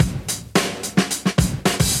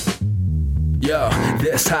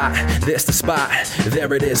This hot, this the spot.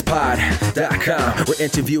 There it is, pod.com. We're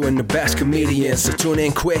interviewing the best comedians, so tune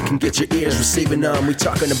in quick and get your ears receiving them. We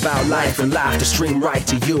talking about life and life to stream right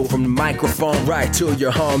to you, from the microphone right to your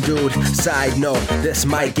home, dude. Side note, this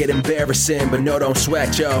might get embarrassing, but no, don't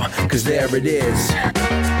sweat, yo, cause there it is.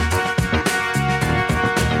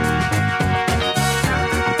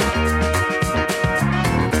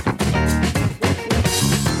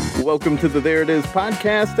 Welcome to the There It Is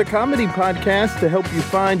podcast, a comedy podcast to help you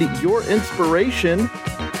find your inspiration.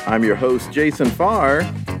 I'm your host, Jason Farr.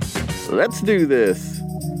 Let's do this.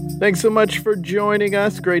 Thanks so much for joining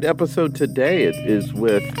us. Great episode today. It is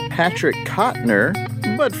with Patrick Kotner.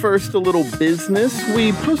 But first, a little business.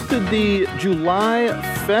 We posted the July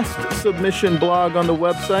Fest submission blog on the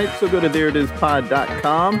website, so go to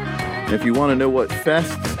thereitispod.com. And if you want to know what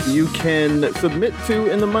fests you can submit to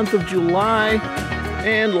in the month of July.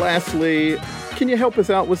 And lastly, can you help us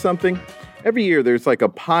out with something? Every year there's like a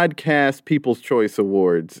podcast People's Choice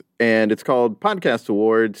Awards, and it's called Podcast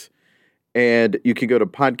Awards, and you can go to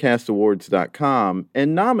podcastawards.com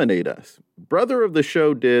and nominate us. Brother of the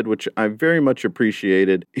show did, which I very much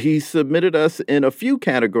appreciated. He submitted us in a few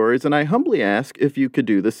categories, and I humbly ask if you could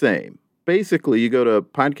do the same. Basically, you go to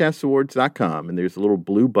podcastawards.com, and there's a little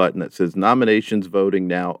blue button that says nominations voting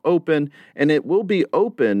now open, and it will be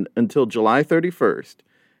open until July 31st.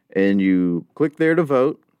 And you click there to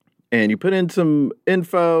vote, and you put in some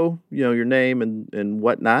info, your name and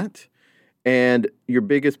whatnot, and your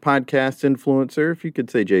biggest podcast influencer. If you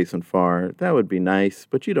could say Jason Farr, that would be nice,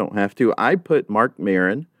 but you don't have to. I put Mark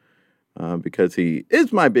Maron because he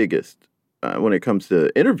is my biggest when it comes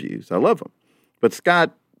to interviews. I love him. But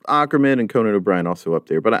Scott Ackerman and Conan O'Brien also up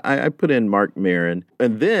there, but I put in Mark Maron.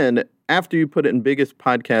 And then after you put it in biggest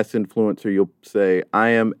podcast influencer, you'll say, I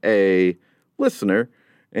am a listener.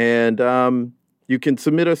 And you can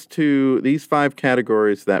submit us to these 5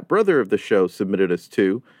 categories that Brother of the Show submitted us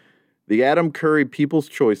to. The Adam Curry People's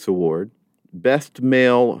Choice Award, Best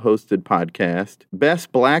Male Hosted Podcast,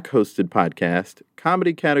 Best Black Hosted Podcast,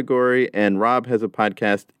 Comedy category, and Rob has a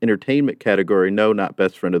podcast entertainment category. No, not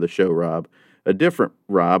Best Friend of the Show, Rob. A different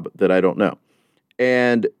Rob that I don't know.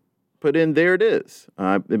 And put in There It Is.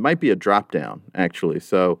 It might be a drop down, actually.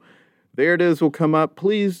 So There It Is will come up.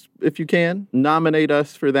 Please, if you can, nominate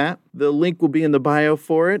us for that. The link will be in the bio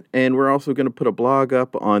for it. And we're also going to put a blog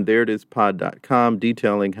up on thereitispod.com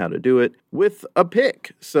detailing how to do it with a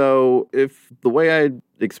pick. So if the way I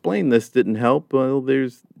explained this didn't help, well,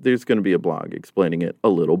 there's going to be a blog explaining it a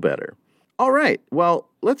little better. All right, well,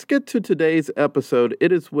 let's get to today's episode.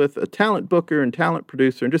 It is with a talent booker and talent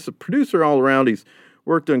producer and just a producer all around. He's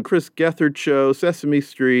worked on Chris Gethard Show, Sesame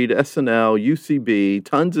Street, SNL, UCB,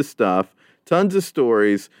 tons of stuff, tons of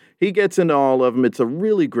stories. He gets into all of them. It's a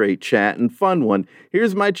really great chat and fun one.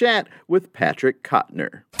 Here's my chat with Patrick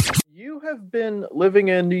Kotner. You have been living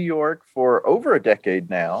in New York for over a decade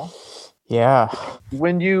now. Yeah.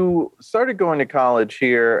 When you started going to college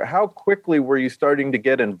here, how quickly were you starting to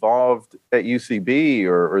get involved at UCB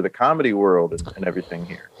or the comedy world and everything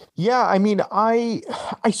here? Yeah, I mean, I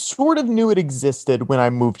sort of knew it existed when I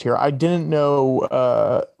moved here. I didn't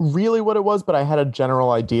know really what it was, but I had a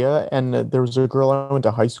general idea. And there was a girl I went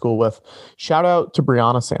to high school with. Shout out to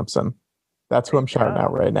Brianna Sampson. That's who I'm shouting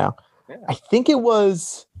out right now. Yeah. I think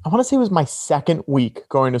I want to say it was my second week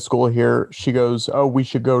going to school here. She goes, oh, we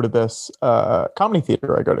should go to this comedy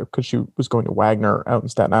theater I go to, because she was going to Wagner out in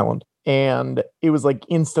Staten Island. And it was like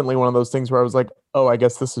instantly one of those things where I was like, oh, I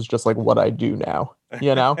guess this is just like what I do now.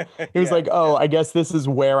 It was like, oh, I guess this is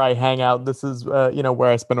where I hang out. This is,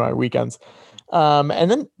 where I spend my weekends.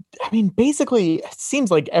 And then, I mean, basically it seems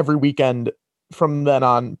like every weekend from then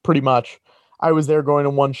on, pretty much, I was there going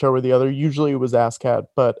to one show or the other. Usually it was ASCAT,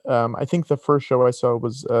 but I think the first show I saw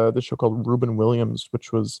was this show called Reuben Williams,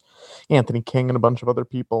 which was Anthony King and a bunch of other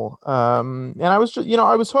people. And I was just,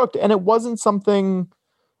 I was hooked. And it wasn't something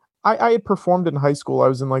I had performed in high school. I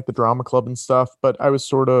was in like the drama club and stuff, but I was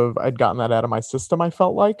I'd gotten that out of my system, I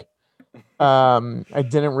felt like. I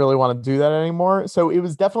didn't really want to do that anymore. So it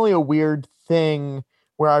was definitely a weird thing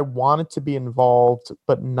where I wanted to be involved,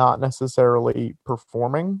 but not necessarily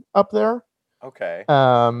performing up there. Okay.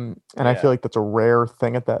 I feel like that's a rare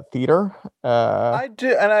thing at that theater. I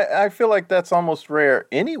do, and I feel like that's almost rare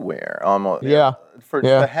anywhere. Almost. Yeah.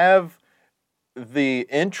 To have the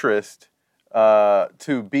interest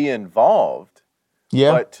to be involved,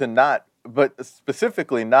 but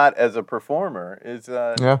specifically not as a performer is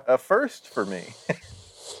a first for me.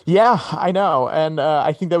 Yeah, I know, and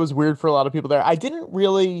I think that was weird for a lot of people there. I didn't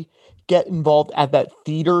really get involved at that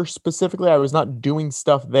theater specifically. I was not doing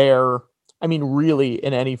stuff there. I mean, really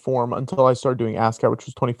in any form until I started doing ASCAT, which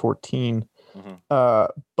was 2014. Mhm.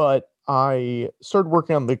 But I started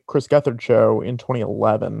working on the Chris Gethard show in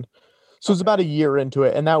 2011. So it was Okay. about a year into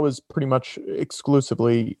it, and that was pretty much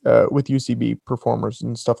exclusively with UCB performers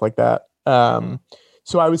and stuff like that.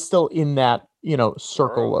 So I was still in that,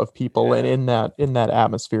 circle World. of people and Yeah. in that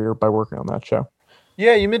atmosphere by working on that show.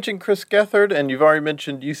 Yeah, you mentioned Chris Gethard, and you've already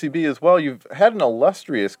mentioned UCB as well. You've had an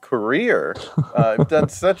illustrious career. You've done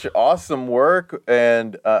such awesome work,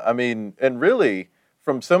 and I mean, and really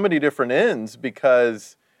from so many different ends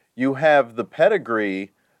because you have the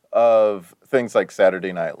pedigree of things like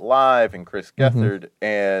Saturday Night Live and Chris hmm Gethard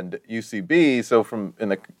and UCB. So from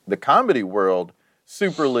in the comedy world,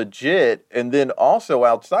 super legit, and then also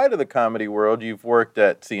outside of the comedy world, you've worked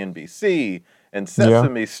at CNBC and Yeah,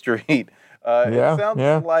 Sesame Street. It yeah, sounds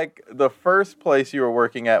yeah. like the first place you were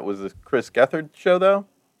working at was the Chris Gethard show, though.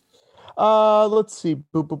 Let's see.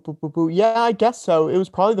 Boo, boo, boo, boo, boo. Yeah, I guess so. It was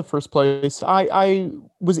probably the first place. I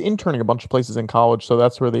was interning a bunch of places in college, so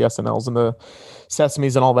that's where the SNLs and the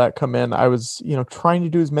Sesames and all that come in. I was, trying to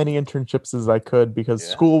do as many internships as I could because Yeah,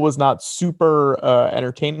 school was not super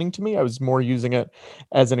entertaining to me. I was more using it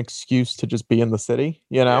as an excuse to just be in the city,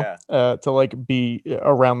 yeah, to like be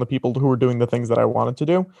around the people who were doing the things that I wanted to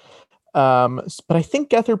do. But I think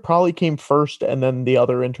Gethard probably came first, and then the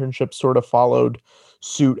other internships sort of followed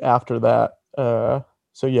suit after that.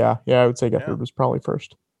 So yeah, I would say yeah, Gethard was probably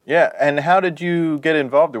first. yeah. And how did you get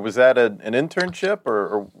involved? Was that an internship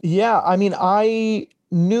or Yeah, I mean, I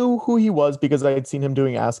knew who he was because I had seen him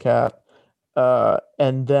doing ASCAT.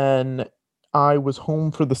 And then I was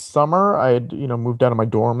home for the summer. I had, moved out of my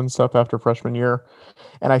dorm and stuff after freshman year.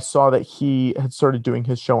 And I saw that he had started doing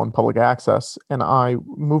his show on public access. And I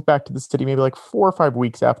moved back to the city maybe like 4 or 5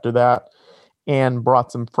 weeks after that and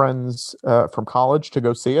brought some friends from college to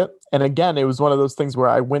go see it. And again, it was one of those things where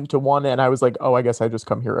I went to one and I was like, oh, I guess I just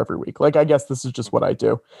come here every week. Like, I guess this is just what I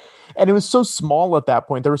do. And it was so small at that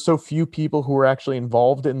point. There were so few people who were actually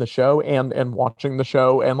involved in the show and watching the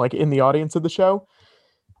show and like in the audience of the show,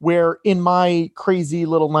 where in my crazy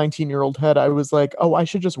little 19-year-old head, I was like, oh, I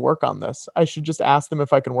should just work on this. I should just ask them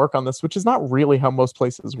if I can work on this, which is not really how most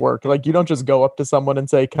places work. Like, you don't just go up to someone and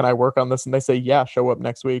say, can I work on this? And they say, yeah, show up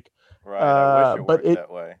next week. right? I wish it But worked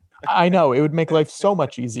that way. I know it would make life so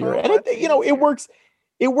much easier. So And much it easier. works.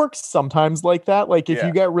 It works sometimes like that. Like if you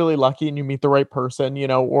Yeah. get really lucky and you meet the right person,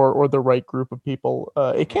 or the right group of people,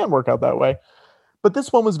 it Mhm. can work out that way. But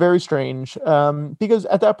this one was very strange because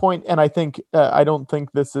at that point, and I don't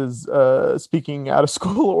think this is speaking out of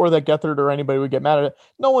school or that Gethard or anybody would get mad at it.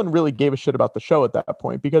 No one really gave a shit about the show at that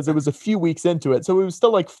point because it was a few weeks into it, so it was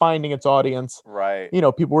still like finding its audience. Right.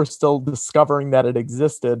 People were still discovering that it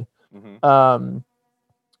existed. Hmm. Um,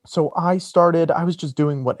 so I was just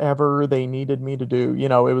doing whatever they needed me to do.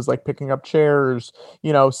 It was like picking up chairs,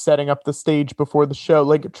 setting up the stage before the show,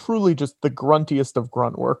 like truly just the gruntiest of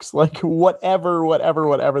grunt works, like whatever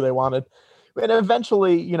they wanted. And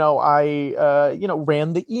eventually,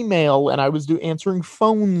 ran the email and I was answering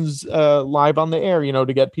phones live on the air,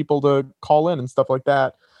 to get people to call in and stuff like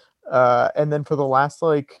that. And then for the last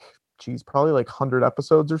probably like 100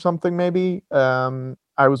 episodes or something, maybe.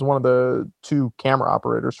 I was one of the two camera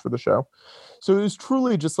operators for the show. So it was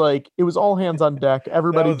truly just like, it was all hands on deck, That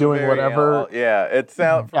everybody was a doing very whatever. yeah. It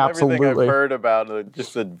sound from everything I've Absolutely. heard about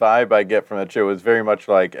just the vibe I get from that show is very much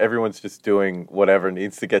like everyone's just doing whatever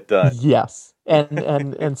needs to get done. Yes.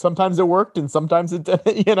 And sometimes it worked and sometimes it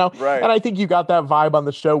didn't, Right. and I think you got that vibe on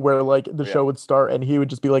the show where like the Yeah. show would start and he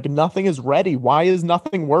would just be like, nothing is ready. Why is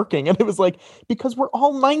nothing working? And it was like, because we're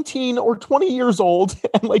all 19 or 20 years old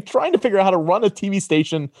and like trying to figure out how to run a TV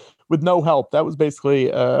station with no help. That was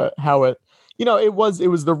basically how it was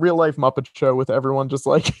the real life Muppet Show with everyone just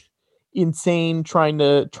like insane trying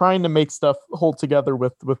to make stuff hold together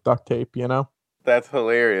with duct tape. That's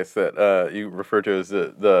hilarious that you refer to as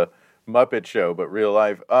the Muppet Show, but real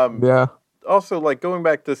life. Yeah. Also, like going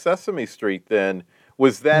back to Sesame Street, then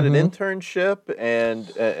was that an hmm internship,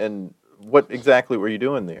 and what exactly were you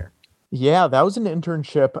doing there? Yeah, that was an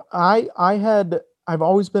internship. I've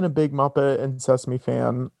always been a big Muppet and Sesame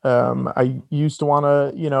fan. Hmm. I used to want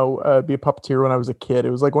to, be a puppeteer when I was a kid.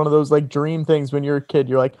 It was like one of those like dream things when you're a kid.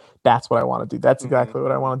 You're like, that's what I want to do. That's Hmm. exactly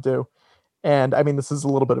what I want to do. And I mean, this is a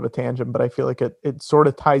little bit of a tangent, but I feel like it sort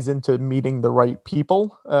of ties into meeting the right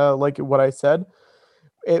people, like what I said.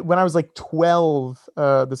 When I was like 12,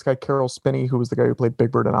 this guy Carol Spinney, who was the guy who played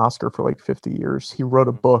Big Bird and Oscar for like 50 years, he wrote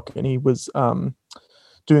a book and he was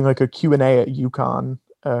doing like a Q&A at UConn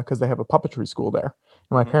because they have a puppetry school there.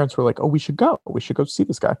 And my Hmm. parents were like, "Oh, we should go. We should go see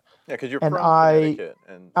this guy." Yeah, because you're And from Connecticut,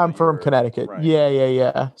 and so I'm from you're Connecticut. right.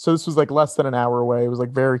 Yeah. So this was like less than an hour away. It was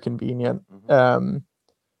like very convenient. Hmm.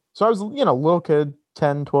 So I was, little kid,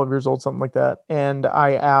 10, 12 years old, something like that. And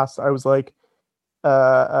I was like,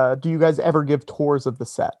 do you guys ever give tours of the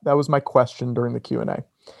set? That was my question during the Q&A.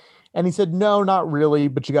 And he said, no, not really,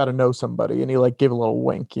 but you got to know somebody. And he like gave a little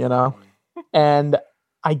wink, you know? And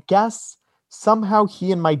I guess somehow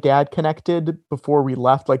he and my dad connected before we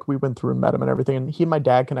left. Like we went through and met him and everything. And he and my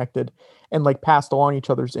dad connected and like passed along each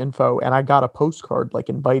other's info. And I got a postcard like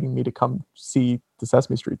inviting me to come see the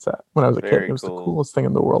Sesame Street set when I was a kid. It was the coolest thing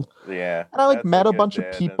in the world. Yeah. And I like met a bunch of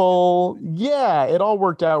people. Yeah, it all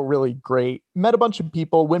worked out really great. Met a bunch of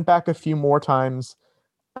people, went back a few more times,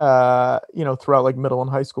 throughout like middle and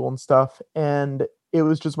high school and stuff. And it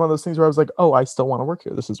was just one of those things where I was like, oh, I still want to work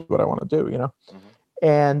here. This is what I want to do, you know? Mm-hmm.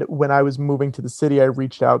 And when I was moving to the city, I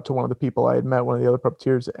reached out to one of the people I had met, one of the other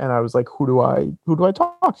puppeteers, and I was like, who do I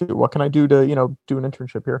talk to? What can I do to, do an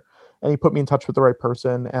internship here? And he put me in touch with the right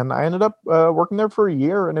person, and I ended up working there for a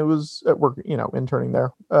year, and it was at work, interning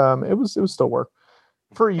there. It was still work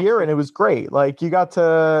for a year, and it was great. Like you got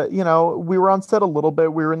to, we were on set a little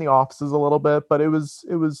bit, we were in the offices a little bit, but it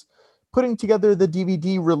was putting together the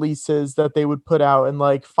DVD releases that they would put out and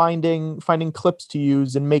like finding clips to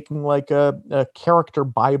use and making like a character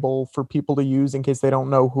Bible for people to use in case they don't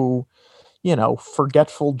know who,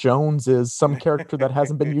 Forgetful Jones is, some character that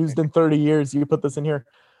hasn't been used in 30 years. You put this in here.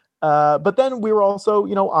 But then we were also,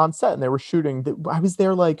 on set and they were shooting. I was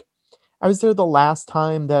there the last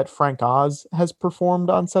time that Frank Oz has performed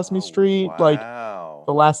on Sesame Street. Wow. Like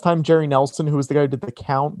the last time Jerry Nelson, who was the guy who did The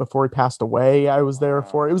Count before he passed away, I was there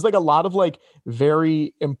for. It was like a lot of like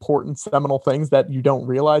very important seminal things that you don't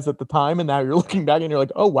realize at the time. And now you're looking back and you're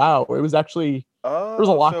like, oh, wow, it was actually, there was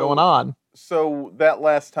a lot going on. So that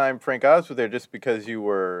last time Frank Oz was there, just because you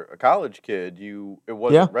were a college kid, it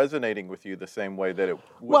wasn't resonating with you the same way that it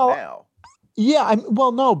would now. Yeah,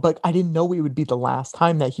 no, but I didn't know it would be the last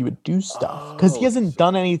time that he would do stuff because he hasn't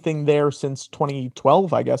done anything there since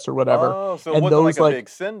 2012, I guess, or whatever. Oh, so it wasn't like a big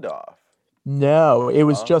send-off. No, it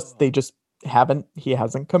was just he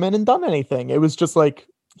hasn't come in and done anything. It was just like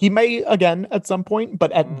he may again at some point,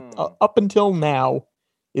 but up until now,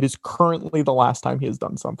 it is currently the last time he has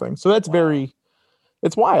done something. So that's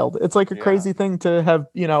it's wild. It's like a crazy thing to have,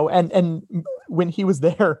 and when he was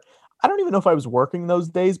there, I don't even know if I was working those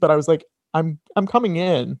days, but I was like, I'm coming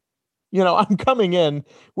in, I'm coming in,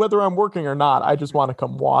 whether I'm working or not. I just want to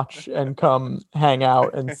come watch and come hang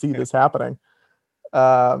out and see this happening.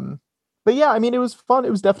 But yeah, I mean, it was fun.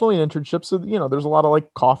 It was definitely an internship. So, there's a lot of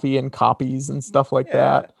like coffee and copies and stuff like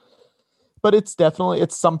that. But it's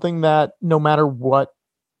something that no matter what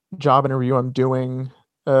job interview I'm doing,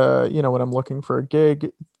 when I'm looking for a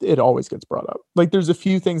gig, it always gets brought up. Like there's a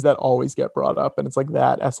few things that always get brought up, and it's like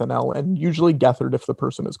that, SNL, and usually Gethard if the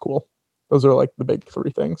person is cool. Those are like the big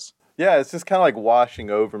three things. Yeah, it's just kind of like washing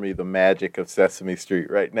over me the magic of Sesame Street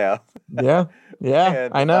right now. Yeah,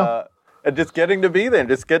 and, I know. And just getting to be there and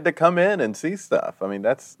just getting to come in and see stuff. I mean,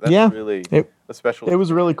 that's really a special. It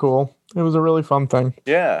was really cool. It was a really fun thing.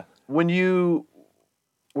 Yeah. When you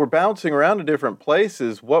were bouncing around to different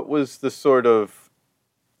places, what was the sort of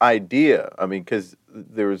idea? I mean, because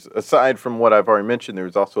there was, aside from what I've already mentioned, there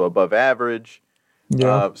was also Above Average.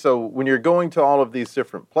 Yeah. So when you're going to all of these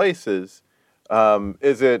different places,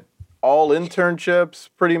 is it all internships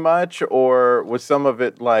pretty much, or was some of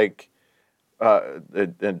it like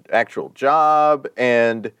an actual job?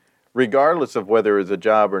 And regardless of whether it was a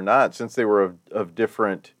job or not, since they were of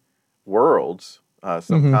different worlds,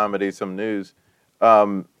 some comedy, some news,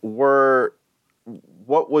 what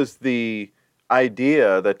was the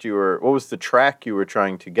idea that what was the track you were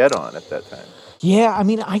trying to get on at that time? Yeah, I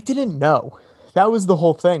mean, I didn't know. That was the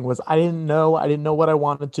whole thing, was I didn't know what I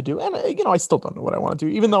wanted to do. And, I still don't know what I want to do,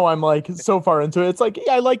 even though I'm like so far into it. It's like,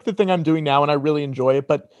 I like the thing I'm doing now and I really enjoy it,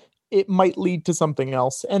 but it might lead to something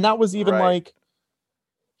else. And that was even like,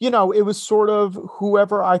 it was sort of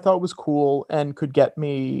whoever I thought was cool and could get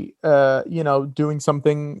me, doing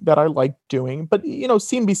something that I liked doing. But,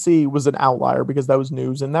 CNBC was an outlier because that was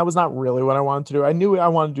news and that was not really what I wanted to do. I knew I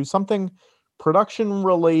wanted to do something production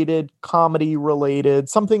related, comedy related,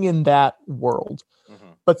 something in that world.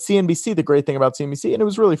 But CNBC, the great thing about CNBC, and it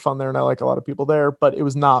was really fun there and I like a lot of people there, but it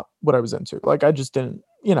was not what I was into. Like I just didn't,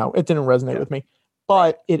 it didn't resonate with me.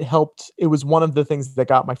 But it helped. It was one of the things that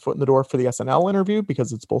got my foot in the door for the SNL interview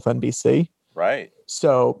because it's both NBC. Right.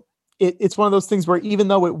 So it's one of those things where even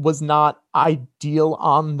though it was not ideal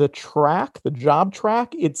on the job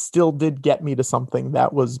track, it still did get me to something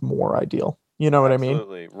that was more ideal. You know what I mean?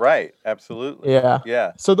 Absolutely. Right. Absolutely. Yeah.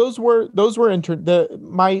 Yeah. So the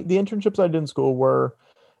internships I did in school were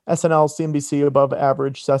SNL, CNBC, Above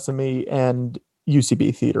Average, Sesame, and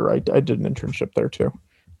UCB Theater. I did an internship there too.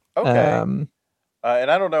 Okay.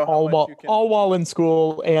 And I don't know how much you can. All while in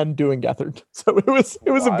school and doing Gethard. So it was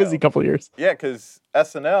a busy couple of years. Yeah, because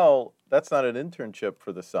SNL, that's not an internship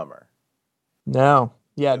for the summer. No.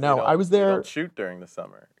 Yeah, no. I was there. They don't shoot during the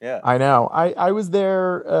summer. Yeah. I know. I was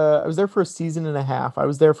there. I was there for a season and a half. I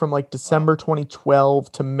was there from like December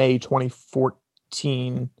 2012 to May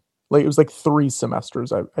 2014. Like it was like 3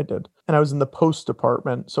 semesters I did, and I was in the post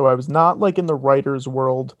department. So I was not like in the writers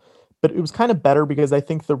world, but it was kind of better because I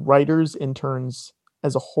think the writers interns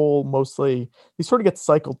as a whole mostly they sort of get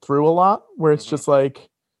cycled through a lot, where it's just like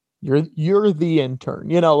you're the intern,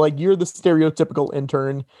 like you're the stereotypical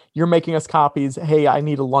intern. You're making us copies. Hey, I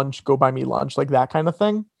need a lunch. Go buy me lunch, like that kind of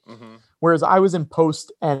thing. Mm-hmm. Whereas I was in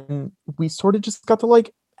post, and we sort of just got to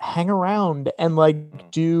like hang around and like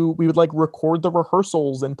we would like record the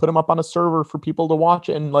rehearsals and put them up on a server for people to watch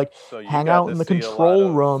it and like hang out in the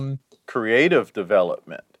control room. Creative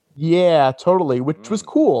development. Yeah, totally. Which was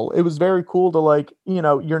cool. It was very cool to like,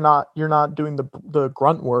 you're not doing the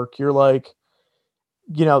grunt work. You're like,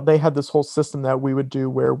 they had this whole system that we would do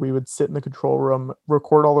where we would sit in the control room,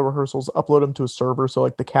 record all the rehearsals, upload them to a server so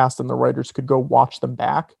like the cast and the writers could go watch them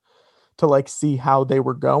back to like see how they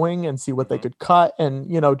were going and see what they could cut.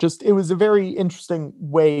 And, just it was a very interesting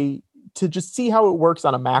way to just see how it works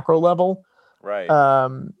on a macro level. Right.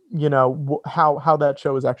 How that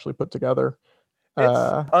show is actually put together.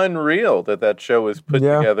 It's unreal that show was put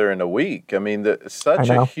together in a week. I mean, such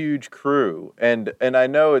a huge crew. And I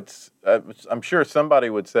know it's, I'm sure somebody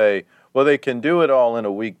would say, well, they can do it all in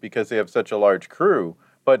a week because they have such a large crew.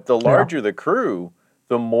 But the larger the crew,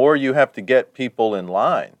 the more you have to get people in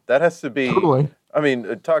line. That has to be, totally. I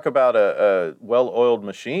mean, talk about a well-oiled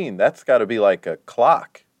machine. That's got to be like a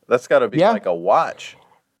clock. That's got to be like a watch.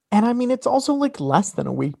 And I mean, it's also like less than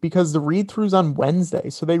a week because the read-through's on Wednesday.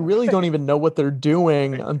 So they really don't even know what they're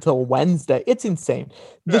doing until Wednesday. It's insane.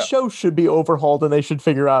 The show should be overhauled and they should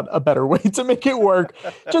figure out a better way to make it work.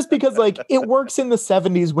 Just because like it works in the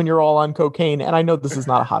 70s when you're all on cocaine. And I know this is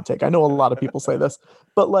not a hot take. I know a lot of people say this,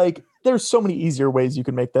 but like there's so many easier ways you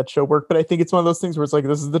can make that show work. But I think it's one of those things where it's like,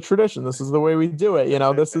 this is the tradition. This is the way we do it.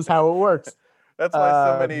 This is how it works. That's why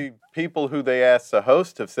so many people who they asked to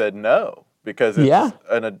host have said no. Because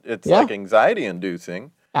it's like anxiety inducing.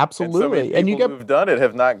 Absolutely. And people who've done it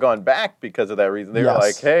have not gone back because of that reason. They were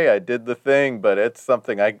like, hey, I did the thing, but it's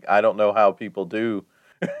something I don't know how people do.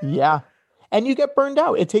 Yeah. And you get burned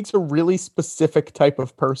out. It takes a really specific type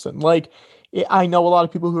of person. Like, I know a lot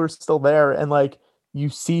of people who are still there and like, you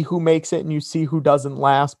see who makes it and you see who doesn't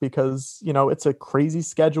last because, it's a crazy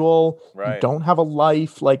schedule. Right. You don't have a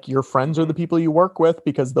life. Like your friends are the people you work with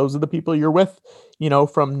because those are the people you're with,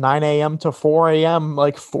 from 9 a.m. to 4 a.m.,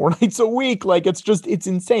 like 4 nights a week. Like it's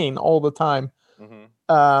insane all the time.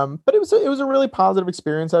 Mm-hmm. But it was a really positive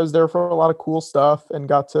experience. I was there for a lot of cool stuff and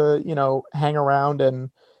got to, hang around.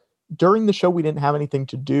 And during the show, we didn't have anything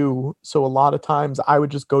to do. So a lot of times I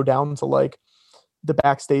would just go down to like the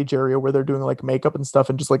backstage area where they're doing like makeup and stuff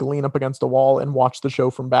and just like lean up against a wall and watch the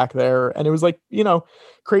show from back there. And it was like,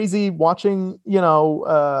 crazy watching,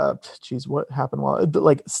 what happened? Well,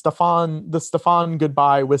 like the Stefan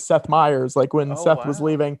goodbye with Seth Meyers, like when Seth was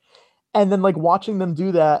leaving and then like watching them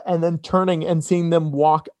do that and then turning and seeing them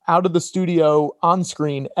walk out of the studio on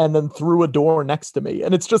screen and then through a door next to me.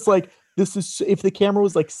 And it's just like, this is, if the camera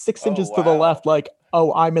was like 6 inches to the left, like,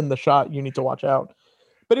 oh, I'm in the shot. You need to watch out.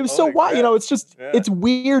 But it was so wild, it's just, it's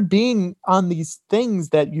weird being on these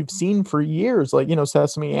things that you've seen for years, like,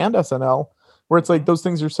 Sesame and SNL, where it's like those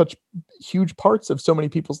things are such huge parts of so many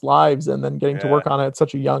people's lives. And then getting to work on it at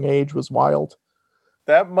such a young age was wild.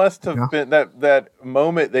 That must have been that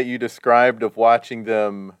moment that you described of watching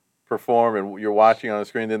them perform and you're watching on the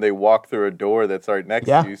screen, then they walk through a door that's right next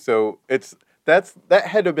to you. So that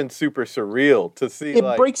had to have been super surreal to see.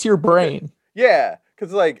 It breaks your brain. Yeah.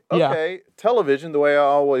 Because, like, television, the way I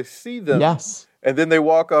always see them. Yes. And then they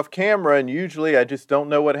walk off camera, and usually I just don't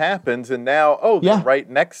know what happens. And now, they're right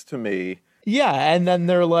next to me. Yeah, and then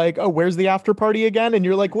they're like, oh, where's the after party again? And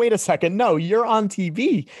you're like, wait a second. No, you're on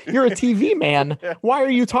TV. You're a TV man. Why are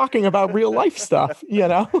you talking about real life stuff,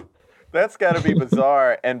 That's got to be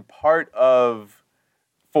bizarre. And part of,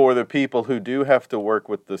 for the people who do have to work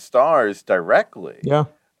with the stars directly. Yeah.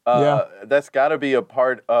 That's got to be a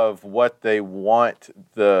part of what they want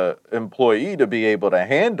the employee to be able to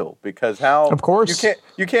handle because of course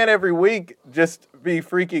you can't every week just be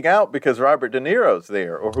freaking out because Robert De Niro's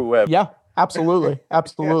there or whoever. Yeah, absolutely.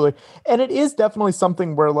 Absolutely. And it is definitely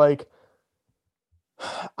something where like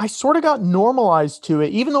I sort of got normalized to it,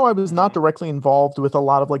 even though I was not directly involved with a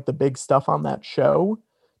lot of like the big stuff on that show.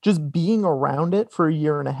 just being around it for a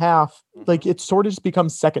year and a half, like it sort of just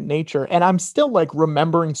becomes second nature. And I'm still like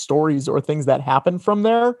remembering stories or things that happen from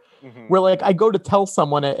there where like I go to tell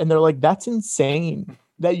someone it and they're like, that's insane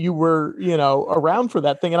that you were, around for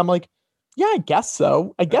that thing. And I'm like, yeah, I guess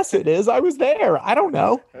so. I guess it is. I was there. I don't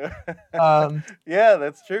know. Yeah,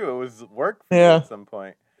 that's true. It was work for you at some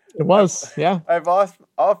point. It was. Yeah. I've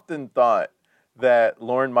often thought that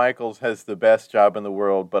Lorne Michaels has the best job in the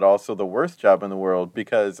world, but also the worst job in the world,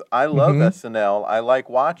 because I love SNL. I like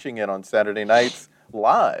watching it on Saturday nights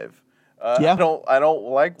live. I don't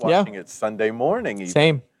like watching it Sunday morning.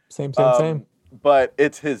 Even. Same. But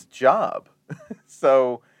it's his job,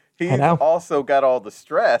 so he's also got all the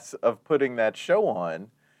stress of putting that show on.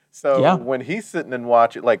 So when he's sitting and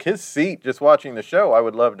watching, like his seat, just watching the show, I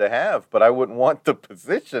would love to have, but I wouldn't want the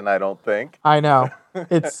position, I don't think. I know.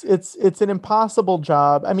 It's an impossible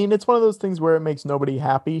job. I mean, it's one of those things where it makes nobody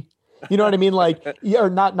happy. You know what I mean? Like, or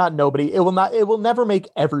not nobody. It will never make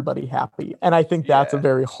everybody happy. And I think that's a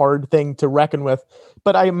very hard thing to reckon with.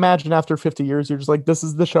 But I imagine after 50 years, you're just like, this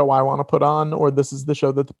is the show I want to put on, or this is the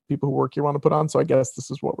show that the people who work here want to put on. So I guess this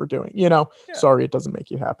is what we're doing. Sorry, it doesn't make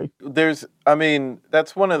you happy. That's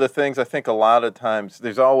one of the things I think a lot of times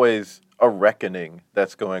there's always a reckoning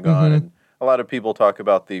that's going on. And a lot of people talk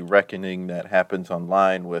about the reckoning that happens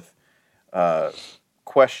online with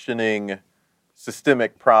questioning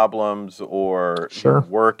systemic problems or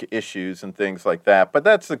work issues and things like that. But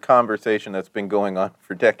that's a conversation that's been going on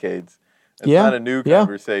for decades. It's not a new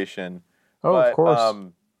conversation. Oh, but, of course.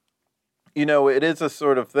 It is a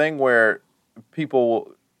sort of thing where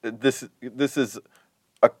people, this is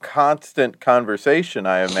a constant conversation,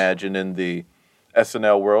 I imagine, in the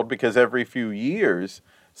SNL world, because every few years,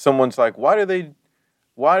 someone's like, why do they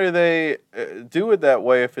do it that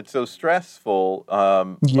way if it's so stressful?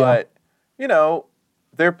 But,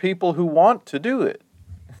 they're people who want to do it.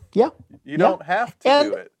 Yeah. You don't have to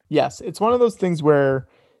do it. Yes. It's one of those things where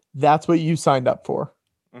that's what you signed up for,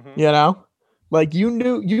 like you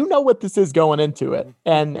know what this is going into it.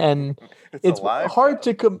 And it's hard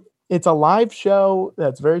to it's a live show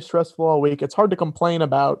that's very stressful all week. It's hard to complain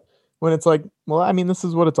about when it's like, well, I mean, this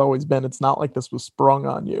is what it's always been. It's not like this was sprung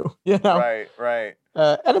on you, Right.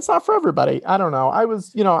 And it's not for everybody. I don't know.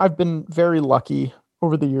 I've been very lucky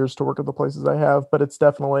over the years to work at the places I have, but it's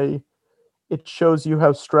definitely, it shows you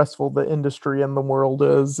how stressful the industry and the world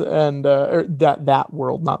is, and that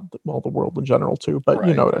world, not the world in general too, but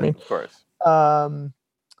you know what I mean. Of course.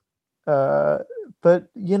 But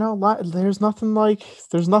there's nothing like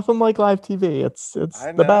live TV. It's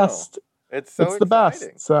the best. It's so it's the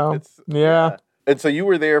exciting. Best. So yeah. And so you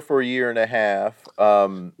were there for a year and a half.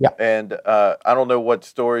 And I don't know what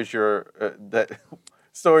stories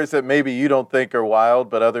stories that maybe you don't think are wild,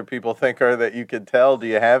 but other people think are, that you could tell. Do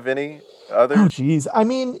you have any others? Oh, geez. I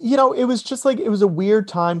mean, it was just like, it was a weird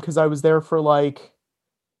time because I was there for like,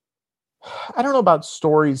 I don't know about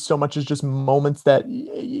stories so much as just moments that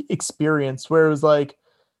experience, where it was like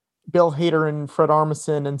Bill Hader and Fred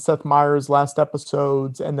Armisen and Seth Meyers last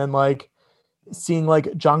episodes. And then like seeing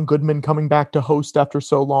like John Goodman coming back to host after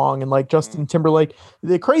so long, and like Justin Timberlake.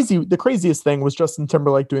 The craziest thing was Justin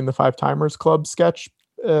Timberlake doing the Five Timers Club sketch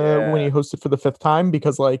when he hosted for the fifth time,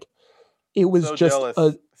 because like it was so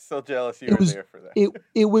jealous you were there for that.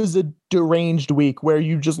 It was a deranged week where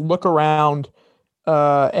you just look around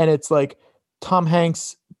and it's like Tom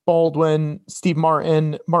Hanks, Baldwin, Steve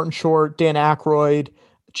Martin, Martin Short, Dan Aykroyd,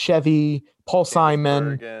 Chevy, Paul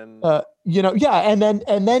Simon, and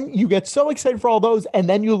then you get so excited for all those, and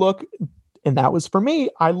then you look, and that was for me.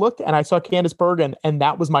 I looked and I saw Candice Bergen, and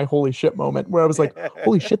that was my holy shit moment, where I was like,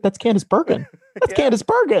 holy shit, that's Candice Bergen. That's Candice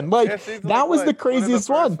Bergen. Like, that was the craziest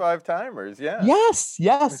one. Five timers, yeah.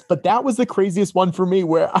 Yes. But that was the craziest one for me,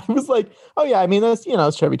 where I was like, oh yeah, I mean, that's,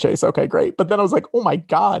 it's Chevy Chase. Okay, great. But then I was like, oh my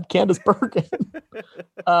God, Candice Bergen.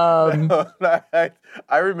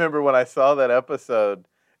 I remember when I saw that episode,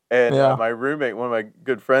 and my roommate, one of my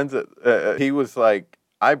good friends, he was like,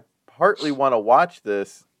 I partly want to watch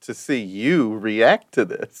this to see you react to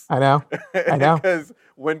this. I know. Because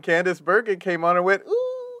when Candice Bergen came on, I went,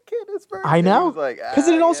 ooh, Candice Bergen. I know. Because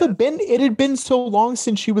it had been so long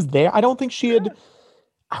since she was there. I don't think she had,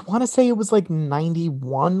 I want to say it was like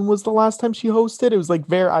 91 was the last time she hosted. It was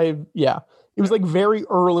like it was like very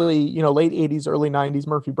early, late 80s, early 90s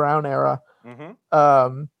Murphy Brown era.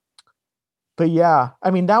 Mm-hmm. But yeah,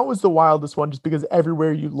 I mean, that was the wildest one, just because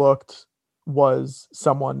everywhere you looked was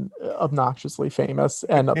someone obnoxiously famous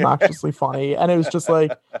and obnoxiously funny. And it was just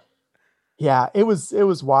like, yeah, it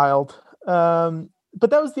was wild. But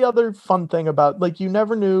that was the other fun thing about, like, you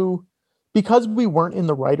never knew, because we weren't in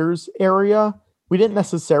the writers area, we didn't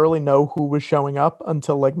necessarily know who was showing up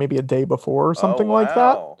until like maybe a day before or something Oh, like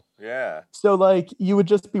that. wow. Yeah. So like you would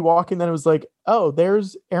just be walking, then it was like, oh,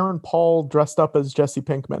 there's Aaron Paul dressed up as Jesse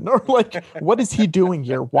Pinkman, or like, what is he doing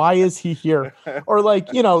here? Why is he here? Or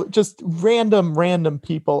like, just random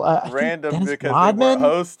people. I think Random Dennis because they Rodman. weren't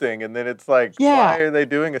hosting, and then it's like, Yeah. why are they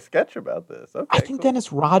doing a sketch about this? Okay, I think cool.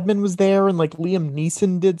 Dennis Rodman was there, and like Liam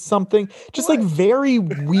Neeson did something. Just like What? very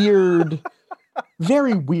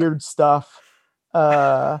weird stuff.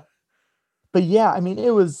 But yeah, I mean,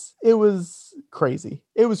 it was crazy.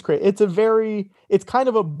 It was crazy. It's kind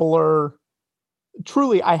of a blur.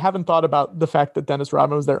 Truly, I haven't thought about the fact that Dennis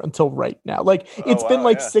Rodman was there until right now. Like it's been wow,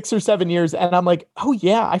 like yeah. 6 or 7 years, and I'm like, oh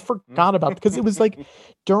yeah, I forgot about, because it was like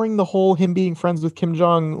during the whole him being friends with Kim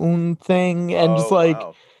Jong-un thing, and just like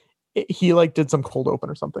wow. he like did some cold open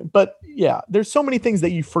or something. But yeah, there's so many things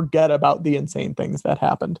that you forget about the insane things that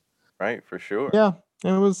happened. Right, for sure. Yeah,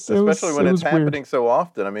 Especially when it's happening so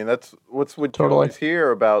often. I mean, that's what you always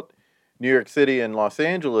hear about New York City and Los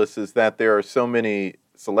Angeles, is that there are so many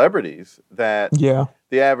celebrities that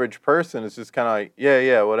the average person is just kind of like,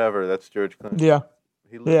 yeah, whatever. That's George Clooney. Yeah.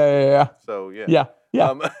 He Yeah. So yeah.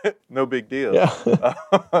 Yeah. No big deal. Yeah.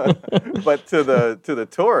 But to the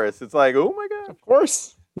tourists, it's like, oh my God. Of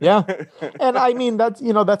course. Yeah. And I mean,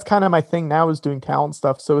 that's kind of my thing now, is doing talent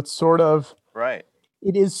stuff. So it's sort of, right.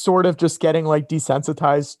 It is sort of just getting like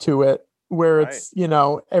desensitized to it, where it's,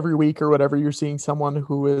 every week or whatever, you're seeing someone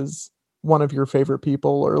who is one of your favorite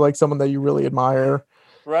people, or like someone that you really admire.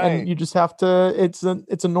 Right. And you just have to, it's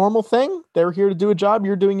a normal thing. They're here to do a job.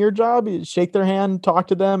 You're doing your job. You shake their hand, talk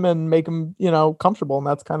to them, and make them, comfortable. And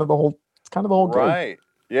that's kind of the whole gig. Right.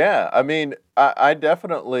 Yeah. I mean, I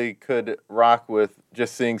definitely could rock with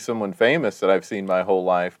just seeing someone famous that I've seen my whole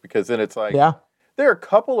life, because then it's like, there are a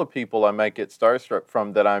couple of people I might get starstruck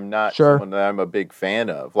from that I'm not someone that I'm a big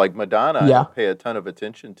fan of. Like Madonna, I don't pay a ton of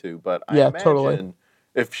attention to, but I imagine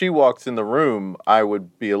if she walks in the room, I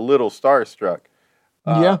would be a little starstruck.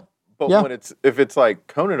 But if it's like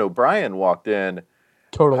Conan O'Brien walked in,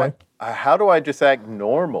 how do I just act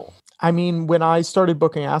normal? I mean, when I started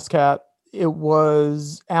booking ASCAT, it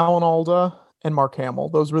was Alan Alda and Mark Hamill.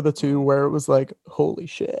 Those were the two where it was like, holy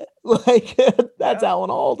shit, like that's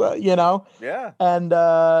Alan Alda, Yeah. And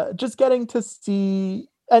just getting to see,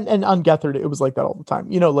 and on Gethard, it was like that all the time,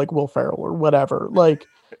 like Will Ferrell or whatever. Like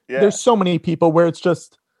there's so many people where it's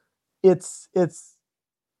just, it's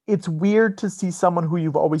weird to see someone who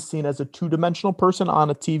you've always seen as a two-dimensional person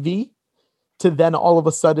on a TV to then all of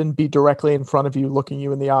a sudden be directly in front of you, looking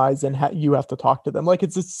you in the eyes, and you have to talk to them. Like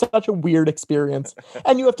it's just such a weird experience.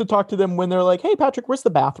 And you have to talk to them when they're like, hey, Patrick, where's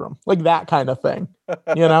the bathroom? Like that kind of thing,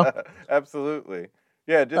 Absolutely.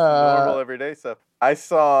 Yeah, just normal everyday stuff. I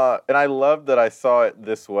saw, and I love that I saw it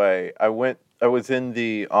this way. I was in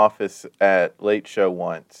the office at Late Show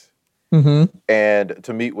once, and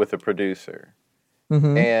to meet with a producer.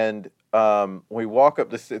 And we walk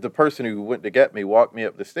up the person who went to get me walked me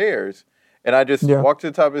up the stairs, and I just walked to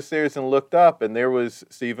the top of the stairs and looked up, and there was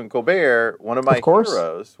Stephen Colbert, one of my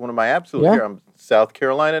heroes, one of my absolute heroes. I'm South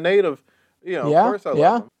Carolina native, of course I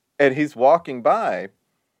love him. And he's walking by,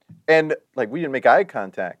 and like we didn't make eye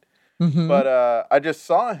contact, but I just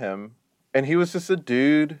saw him, and he was just a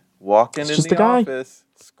dude walking in the office,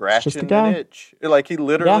 scratching an itch. Like he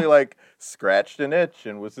literally like scratched an itch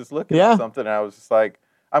and was just looking at something, and I was just like,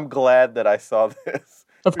 I'm glad that I saw this.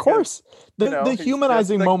 Of course. The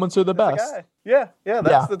humanizing moments are the best. Yeah.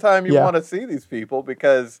 That's the time you want to see these people,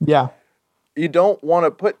 because you don't want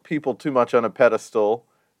to put people too much on a pedestal.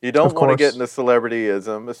 You don't want to get into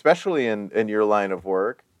celebrityism, especially in your line of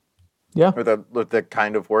work. Yeah. Or the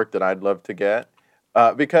kind of work that I'd love to get.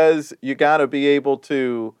 Because you got to be able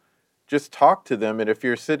to just talk to them. And if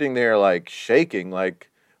you're sitting there like shaking,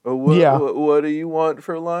 like, what do you want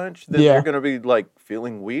for lunch? Then they're going to be like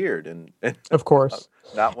feeling weird and of course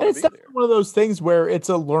not want to be there. One of those things where it's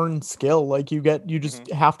a learned skill. Like you just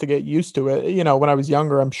have to get used to it. When I was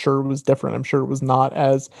younger, I'm sure it was different. I'm sure it was not.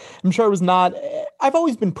 I've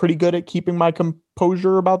always been pretty good at keeping my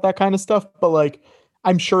composure about that kind of stuff, but like,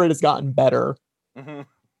 I'm sure it has gotten better. And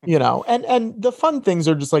the fun things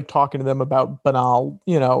are just like talking to them about banal,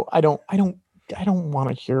 I don't want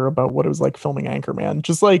to hear about what it was like filming Anchorman.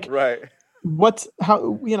 Just like, what's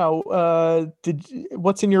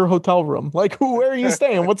in your hotel room? Like, where are you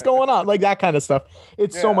staying? What's going on? Like that kind of stuff.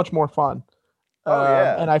 It's so much more fun.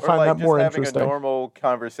 And I find that more interesting. Having a normal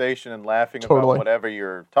conversation and laughing about whatever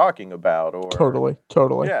you're talking about. Or Totally.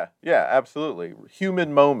 Yeah, absolutely.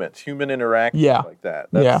 Human moments, human interactions like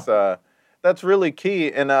that. That's really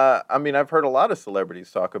key. And I mean, I've heard a lot of celebrities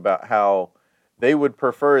talk about how they would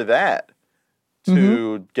prefer that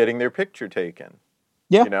to getting their picture taken.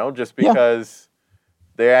 Yeah. You know, just Yeah. because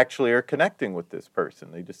they actually are connecting with this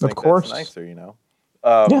person. They just think that's nicer, you know.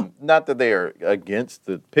 Yeah. Not that they are against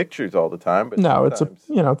the pictures all the time, but No, sometimes.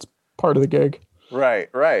 it's part of the gig. Right.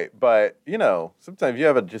 But, you know, sometimes you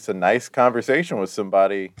have just a nice conversation with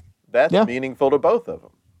somebody that's meaningful to both of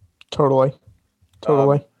them. Totally.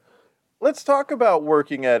 Let's talk about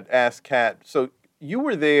working at AskCat. So you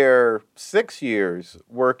were there 6 years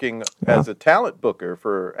working as a talent booker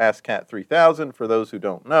for AskCat 3000. For those who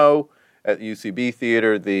don't know, at UCB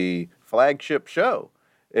Theater, the flagship show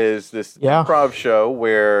is this improv show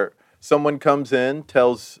where someone comes in,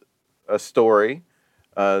 tells a story,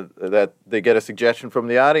 that they get a suggestion from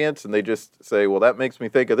the audience, and they just say, well, that makes me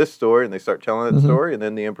think of this story, and they start telling that story, and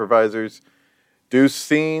then the improvisers do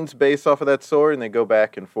scenes based off of that story, and they go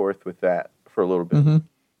back and forth with that for a little bit.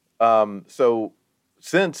 So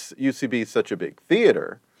since UCB is such a big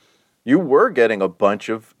theater, you were getting a bunch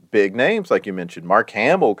of big names, like you mentioned, Mark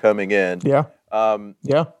Hamill coming in.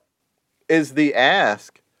 Is the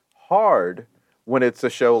ask hard when it's a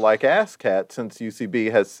show like AskCat, since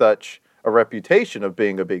UCB has such a reputation of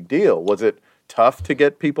being a big deal? Was it tough to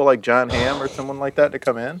get people like John Hamm or someone like that to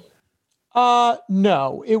come in?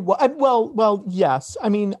 No, it was, well, yes. I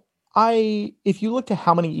mean, if you looked at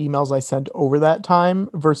how many emails I sent over that time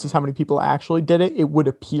versus how many people actually did it, it would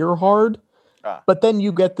appear hard. But then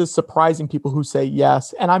you get the surprising people who say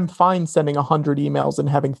yes, and I'm fine sending 100 emails and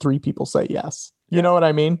having 3 people say yes. You know what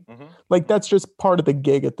I mean? Like, that's just part of the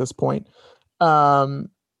gig at this point. But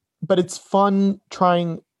it's fun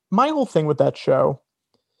trying. My whole thing with that show,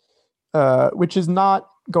 which is not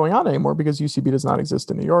going on anymore because UCB does not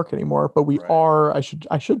exist in New York anymore, but we are. I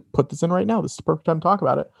should put this in right now. This is the perfect time to talk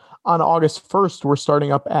about it. On August 1st, we're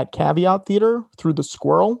starting up at Caveat Theater through the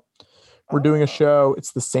Squirrel. We're doing a show.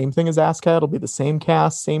 It's the same thing as AskCat. It'll be the same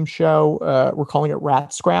cast, same show. We're calling it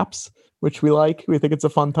Rat Scraps, which we like. We think it's a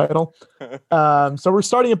fun title. So we're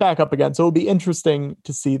starting it back up again. So it'll be interesting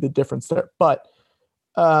to see the difference there. But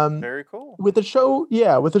very cool. With a show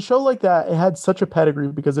like that, it had such a pedigree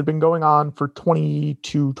because it'd been going on for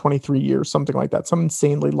 22, 23 years, something like that, some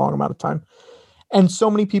insanely long amount of time. And so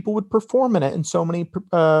many people would perform in it, and so many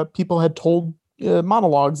people had told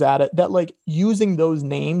monologues at it that, like, using those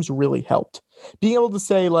names really helped. Being able to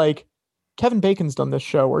say, like, Kevin Bacon's done this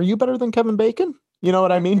show. Are you better than Kevin Bacon? You know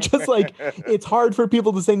what I mean? Just like, it's hard for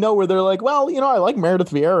people to say no, where they're like, well, you know, I like Meredith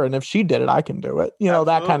Vieira, and if she did it, I can do it. You know,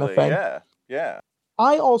 that kind of thing. Yeah.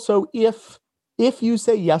 I also, if you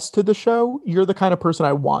say yes to the show, you're the kind of person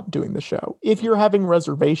I want doing the show. If you're having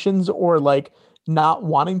reservations or like not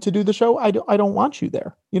wanting to do the show, I don't want you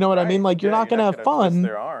there. You know what I mean? Like, you're not going to have fun. Twist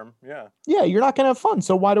their arm. Yeah, you're not going to have fun.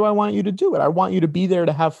 So why do I want you to do it? I want you to be there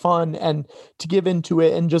to have fun and to give into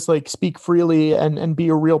it and just like speak freely and be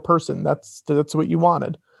a real person. That's what you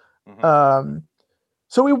wanted.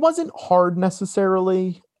 So it wasn't hard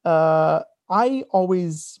necessarily. I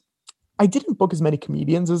didn't book as many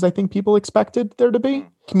comedians as I think people expected there to be.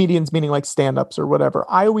 Comedians meaning like stand-ups or whatever.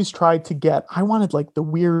 I always tried to I wanted like the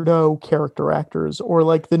weirdo character actors, or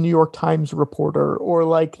like the New York Times reporter, or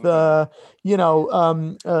like the,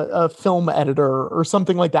 a film editor or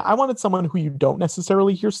something like that. I wanted someone who you don't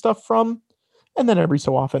necessarily hear stuff from. And then every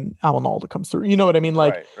so often, Alan Alda comes through. You know what I mean?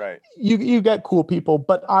 Like, you get cool people,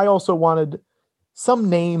 but I also wanted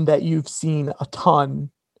some name that you've seen a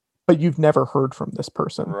ton, but you've never heard from this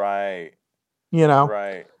person. Right. You know?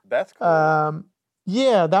 Right. That's cool.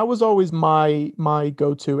 Yeah, that was always my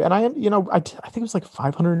go-to. And I think it was like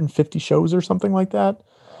 550 shows or something like that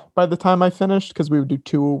by the time I finished, because we would do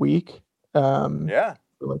 2 a week. For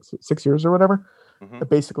like 6 years or whatever.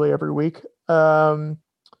 Basically every week. So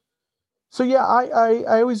yeah,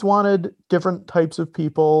 I always wanted different types of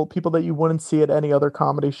people that you wouldn't see at any other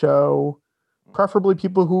comedy show. Preferably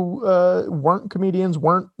people who weren't comedians,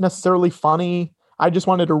 weren't necessarily funny. I just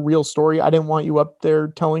wanted a real story. I didn't want you up there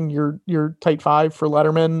telling your tight five for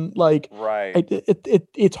Letterman. Like,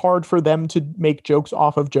 it's hard for them to make jokes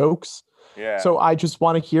off of jokes. Yeah. So I just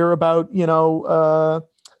want to hear about,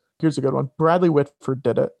 here's a good one. Bradley Whitford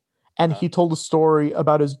did it. And he told a story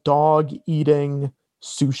about his dog eating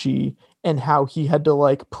sushi and how he had to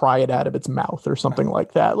like pry it out of its mouth or something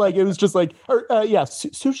like that. Like, it was just like,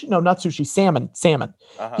 sushi. No, not sushi, salmon.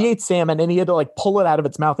 He ate salmon and he had to like pull it out of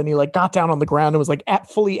its mouth, and he like got down on the ground and was like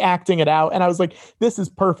fully acting it out. And I was like, this is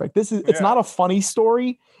perfect. It's not a funny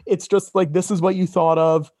story. It's just like, this is what you thought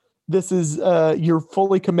of. This is, you're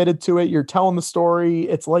fully committed to it. You're telling the story.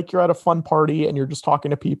 It's like you're at a fun party and you're just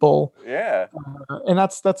talking to people. Yeah. And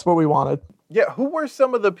that's what we wanted. Yeah. Who were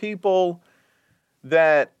some of the people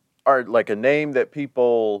that are like a name that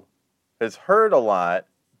people has heard a lot,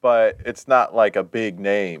 but it's not like a big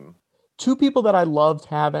name? two people that I loved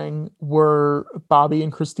having were Bobby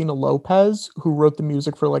and Christina Lopez, who wrote the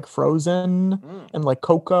music for like Frozen and like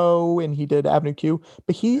Coco, and he did Avenue Q.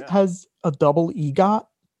 But he has a double EGOT.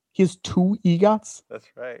 He has two EGOTs. That's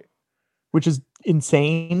right. Which is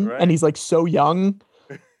insane. Right. And he's like so young.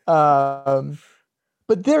 But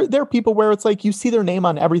they're people where it's like you see their name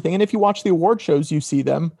on everything. And if you watch the award shows, you see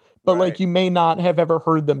them. But like you may not have ever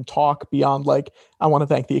heard them talk beyond like, I want to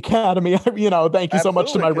thank the Academy. Thank you so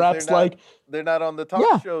much to my reps. They're not on the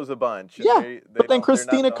talk shows a bunch. But then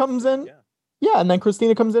Christina comes in. Yeah, and then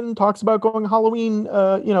Christina comes in and talks about going Halloween,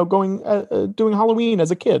 doing Halloween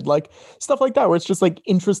as a kid, like stuff like that, where it's just like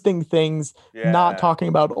interesting things, not talking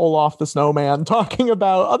about Olaf the Snowman, talking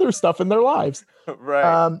about other stuff in their lives.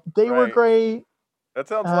 Right. They were great. That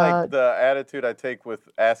sounds like the attitude I take with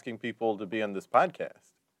asking people to be on this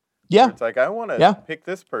podcast. Yeah. It's like, I want to pick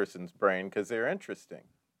this person's brain because they're interesting.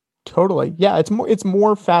 Totally. Yeah, it's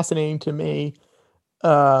more fascinating to me.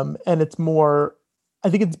 And it's more, I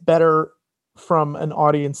think it's better from an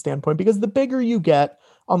audience standpoint, because the bigger you get,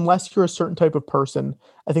 unless you're a certain type of person,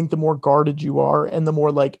 I think the more guarded you are and the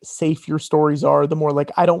more like safe your stories are, the more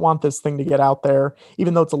like, I don't want this thing to get out there,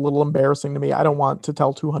 even though it's a little embarrassing to me. I don't want to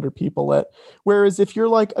tell 200 people it. Whereas if you're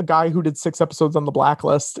like a guy who did 6 episodes on The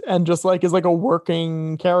Blacklist and just like is like a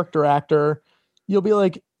working character actor, you'll be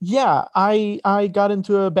like, yeah, I got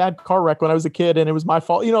into a bad car wreck when I was a kid and it was my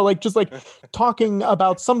fault. Like just like talking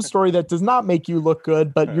about some story that does not make you look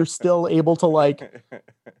good, but you're still able to like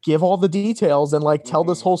give all the details and like tell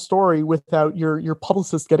this whole story without your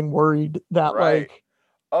publicist getting worried that like,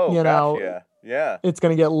 it's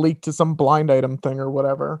going to get leaked to some blind item thing or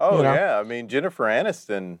whatever. Yeah. I mean, Jennifer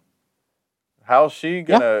Aniston, how's she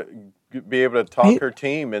going to be able to talk her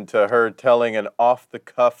team into her telling an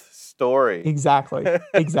off-the-cuff story? Exactly.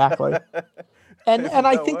 And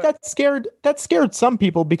I think that scared some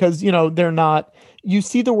people because they're not. You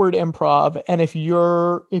see the word improv, and if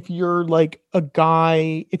you're like a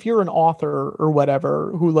guy, if you're an author or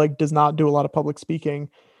whatever who like does not do a lot of public speaking,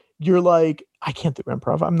 you're like, I can't do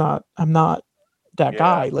improv. I'm not that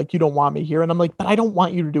guy. Like, you don't want me here. And I'm like, but I don't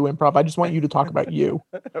want you to do improv. I just want you to talk about you.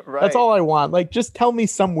 Right. That's all I want. Like, just tell me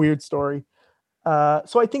some weird story.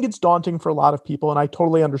 So I think it's daunting for a lot of people. And I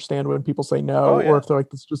totally understand when people say no, or if they're like,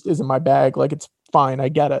 this just isn't my bag. Like, it's fine. I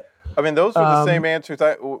get it. I mean, those were the same answers.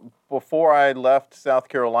 Before I left South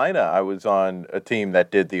Carolina, I was on a team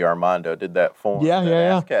that did the Armando, did that form that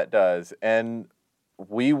ASCAT does. And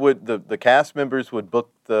we would, the cast members would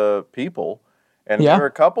book the people. And there were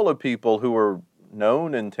a couple of people who were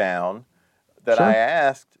known in town that I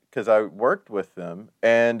asked because I worked with them,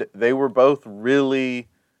 and they were both really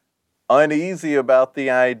uneasy about the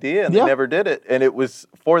idea, and they never did it. And it was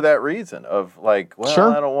for that reason of like,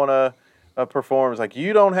 well, I don't want to perform. It's like,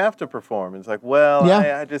 you don't have to perform. It's like, well,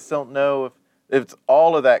 I just don't know if it's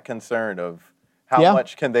all of that concern of how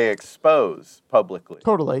much can they expose publicly.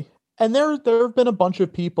 Totally. And there have been a bunch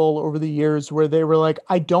of people over the years where they were like,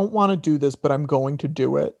 I don't want to do this, but I'm going to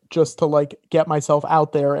do it just to like get myself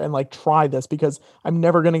out there and like try this because I'm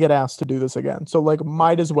never going to get asked to do this again. So like,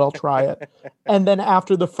 might as well try it. And then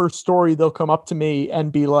after the first story, they'll come up to me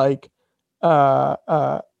and be like,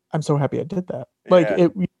 I'm so happy I did that.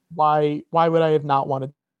 Like, why would I have not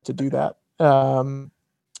wanted to do that? And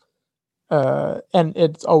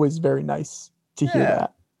it's always very nice to hear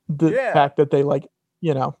that. The fact that they like,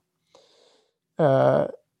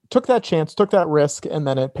 took that chance, took that risk, and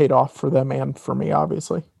then it paid off for them and for me,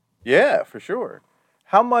 obviously. Yeah, for sure.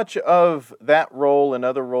 How much of that role and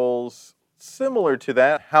other roles similar to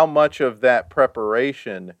that, how much of that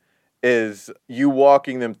preparation is you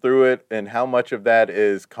walking them through it, and how much of that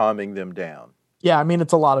is calming them down? Yeah, I mean,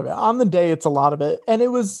 it's a lot of it. On the day, it's a lot of it. And it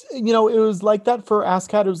was, it was like that for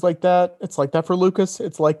ASCAT. It was like that. It's like that for Lucas.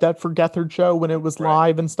 It's like that for Gethard Show when it was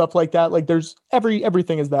live and stuff like that. Like there's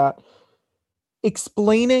everything is that.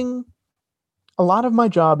 Explaining, a lot of my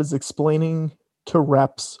job is explaining to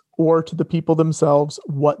reps or to the people themselves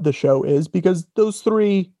what the show is, because those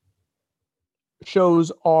 3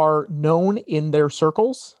 shows are known in their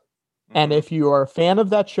circles. And if you are a fan of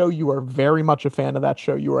that show, you are very much a fan of that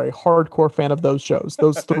show. You are a hardcore fan of those shows,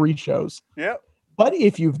 those 3 shows. Yep. But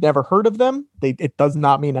if you've never heard of them, it does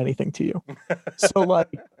not mean anything to you. So like,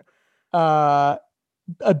 a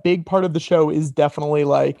big part of the show is definitely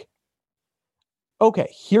like, okay,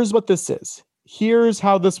 here's what this is. Here's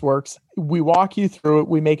how this works. We walk you through it.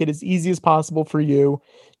 We make it as easy as possible for you.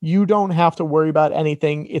 You don't have to worry about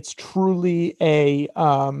anything. It's truly a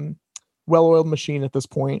well-oiled machine at this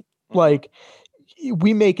point. Like,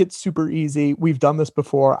 we make it super easy. We've done this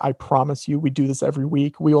before. I promise you, we do this every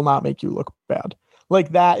week. We will not make you look bad.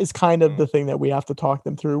 Like that is kind of the thing that we have to talk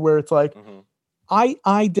them through, where it's like,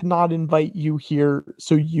 I did not invite you here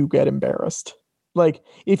so you get embarrassed. Like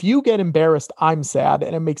if you get embarrassed, I'm sad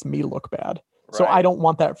and it makes me look bad. So I don't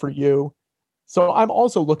want that for you. So I'm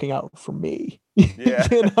also looking out for me. Yeah.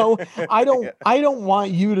 I don't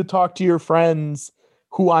want you to talk to your friends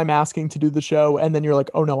who I'm asking to do the show and then you're like,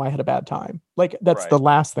 "Oh no, I had a bad time." Like that's the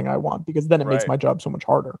last thing I want, because then it makes my job so much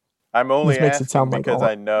harder. I'm only asking because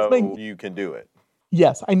I know you can do it.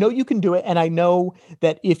 Yes, I know you can do it, and I know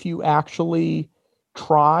that if you actually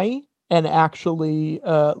try and actually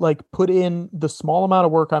like put in the small amount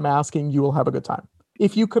of work I'm asking, you will have a good time.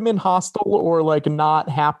 If you come in hostile or like not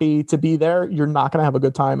happy to be there, you're not going to have a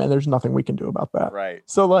good time, and there's nothing we can do about that. Right.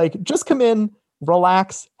 So like just come in,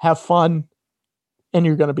 relax, have fun, and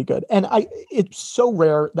you're going to be good. And it's so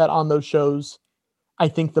rare that on those shows I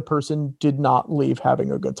think the person did not leave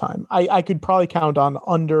having a good time. I could probably count on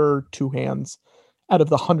under two hands out of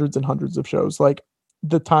the hundreds and hundreds of shows, like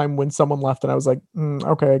the time when someone left and I was like,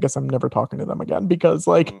 okay, I guess I'm never talking to them again, because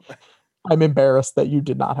like I'm embarrassed that you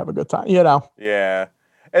did not have a good time, Yeah.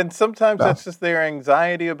 And sometimes that's just their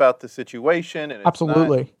anxiety about the situation, and it's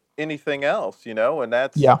absolutely not anything else, and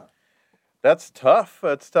that's tough.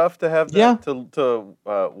 It's tough to have that to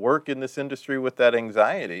work in this industry with that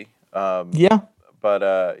anxiety. But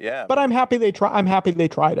But I'm happy they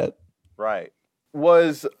tried it. Right.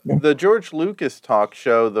 Was the George Lucas talk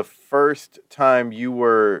show the first time you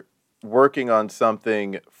were working on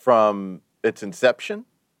something from its inception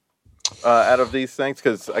out of these things?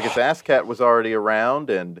 Because I guess ASCAT was already around,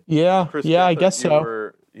 and I guess so.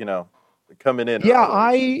 Were, coming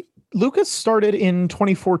in. Lucas started in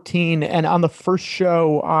 2014, and on the first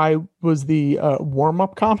show, I was the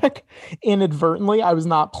warm-up comic. Inadvertently, I was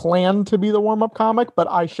not planned to be the warm-up comic, but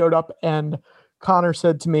I showed up and Connor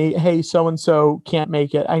said to me, "Hey, so-and-so can't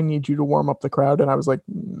make it. I need you to warm up the crowd." And I was like,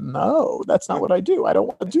 "No, that's not what I do. I don't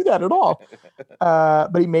want to do that at all."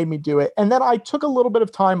 But he made me do it. And then I took a little bit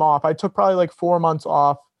of time off. I took probably like 4 months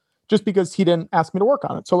off just because he didn't ask me to work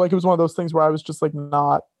on it. So like, it was one of those things where I was just like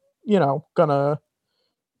not, gonna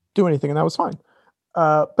do anything. And that was fine.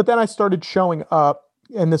 But then I started showing up,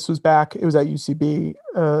 and this was back, it was at UCB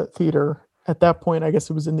theater. At that point, I guess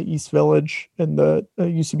it was in the East Village, in the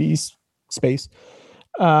UCB East space.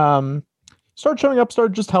 Started showing up,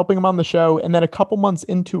 started just helping him on the show. And then a couple months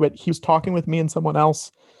into it, he was talking with me and someone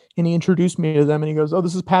else, and he introduced me to them, and he goes, "Oh,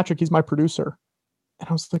 this is Patrick. He's my producer." And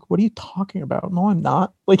I was like, "What are you talking about?" "No, I'm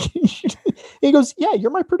not." Like, he goes, "Yeah,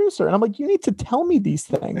 you're my producer." And I'm like, "You need to tell me these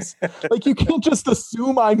things. Like, you can't just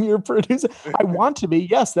assume I'm your producer." "I want to be.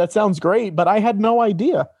 Yes, that sounds great." But I had no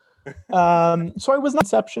idea. So I was not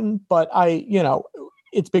Inception, but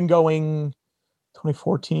it's been going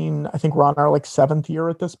 2014. I think we're on our like 7th year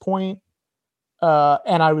at this point.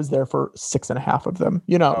 And I was there for 6.5 of them,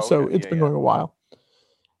 so it's been going a while.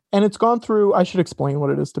 And it's gone through, I should explain what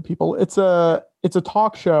it is to people. It's a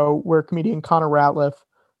talk show where comedian Connor Ratliff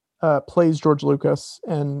plays George Lucas,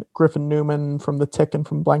 and Griffin Newman from The Tick and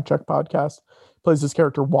from Blank Check podcast plays this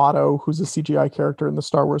character Watto, who's a CGI character in the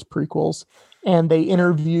Star Wars prequels. And they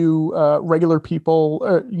interview regular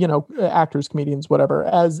people, actors, comedians, whatever,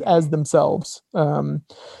 as themselves.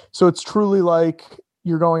 So it's truly like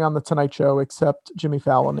you're going on the Tonight Show, except Jimmy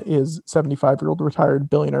Fallon is 75-year-old retired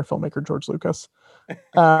billionaire filmmaker George Lucas.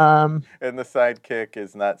 And the sidekick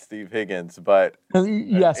is not Steve Higgins, but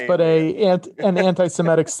yes, but an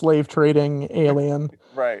anti-Semitic slave trading alien.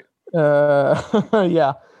 Right.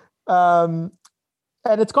 Yeah.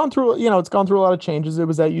 And it's gone through a lot of changes. It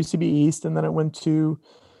was at UCB East, and then it went to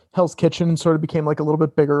Hell's Kitchen and sort of became like a little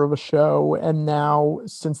bit bigger of a show. And now,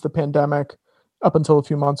 since the pandemic, up until a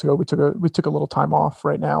few months ago, we took a little time off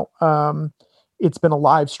right now. It's been a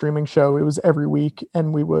live streaming show. It was every week,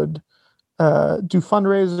 and we would do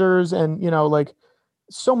fundraisers, and like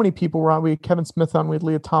so many people were on. We had Kevin Smith on, we had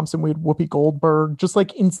Leah Thompson, we had Whoopi Goldberg, just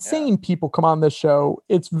like insane people come on this show.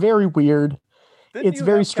 It's very weird. It's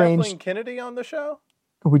very strange. Kathleen Kennedy on the show?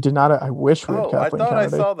 We did not. I wish we had Kathleen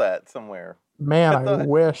Kennedy. I saw that somewhere. Man, I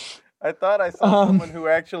wish. I thought I saw someone who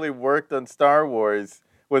actually worked on Star Wars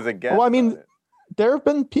was a guest. Well, I mean, there have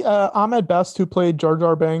been Ahmed Best, who played Jar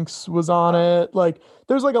Jar Binks, was on it. Like,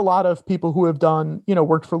 there's like a lot of people who have done,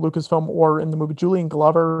 worked for Lucasfilm or in the movie. Julian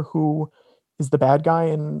Glover, who is the bad guy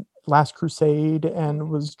in Last Crusade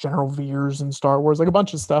and was General Veers in Star Wars, like a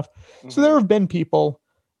bunch of stuff. Mm-hmm. So there have been people.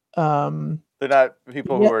 They're not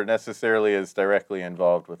people who are necessarily as directly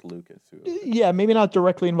involved with Lucas. Yeah, maybe not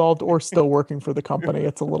directly involved or still working for the company. It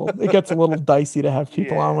gets a little dicey to have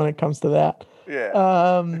people on when it comes to that.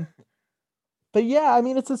 Yeah. But yeah, I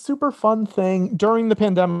mean, it's a super fun thing. During the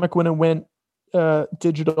pandemic, when it went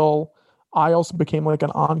digital, I also became like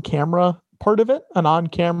an on-camera part of it, an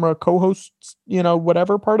on-camera co-host,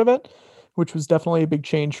 whatever part of it, which was definitely a big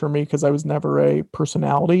change for me because I was never a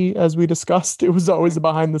personality, as we discussed. It was always a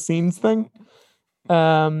behind the scenes thing.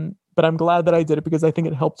 But I'm glad that I did it because I think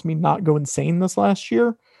it helped me not go insane this last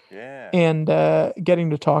year. Yeah. And getting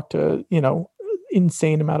to talk to,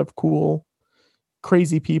 insane amount of cool,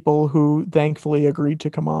 crazy people who thankfully agreed to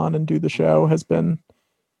come on and do the show has been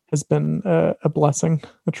a blessing,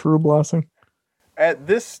 a true blessing. At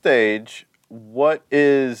this stage, what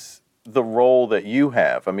is the role that you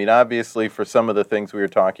have? I mean, obviously, for some of the things we were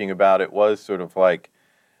talking about, it was sort of like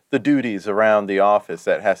the duties around the office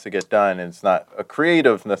that has to get done. And it's not a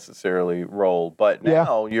creative necessarily role, but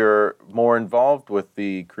now you're more involved with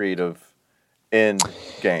the creative end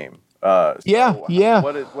game. What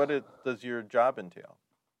does your job entail?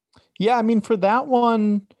 Yeah, I mean, for that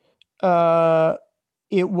one,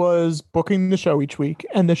 it was booking the show each week,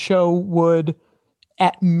 and the show would,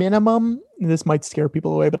 at minimum, this might scare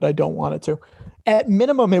people away, but I don't want it to. At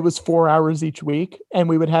minimum, it was 4 hours each week, and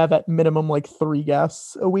we would have at minimum like 3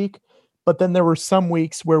 guests a week. But then there were some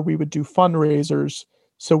weeks where we would do fundraisers.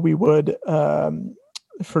 So we would,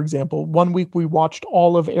 for example, one week we watched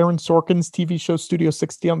all of Aaron Sorkin's TV show Studio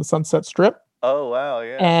 60 on the Sunset Strip. Oh, wow,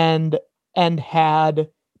 yeah. And had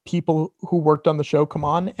people who worked on the show come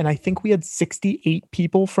on. And I think we had 68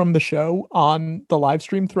 people from the show on the live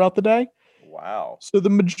stream throughout the day. Wow. So the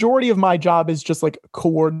majority of my job is just like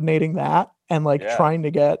coordinating that and like trying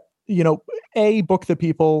to get, A, book the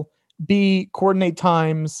people, B, coordinate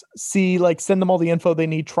times, C, like send them all the info they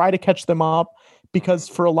need, try to catch them up, because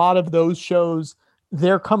for a lot of those shows,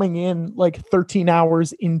 they're coming in like 13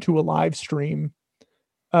 hours into a live stream.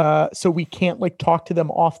 So we can't like talk to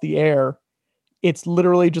them off the air. It's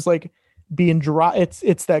literally just like being dry.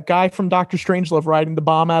 It's that guy from Dr. Strangelove riding the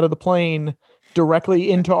bomb out of the plane directly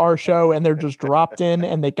into our show, and they're just dropped in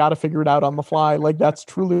and they got to figure it out on the fly. Like that's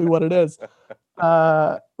truly what it is,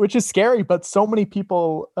 which is scary, but so many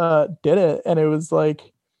people did it. And it was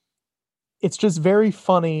like, it's just very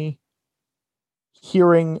funny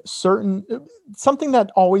hearing something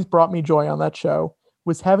that always brought me joy on that show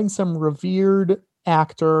was having some revered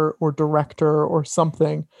actor or director or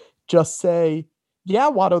something just say,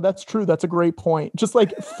 yeah, Watto, that's true. That's a great point. Just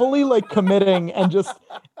like fully like committing and just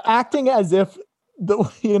acting as if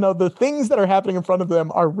the things that are happening in front of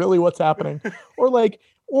them are really what's happening. Or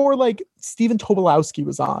like Stephen Tobolowsky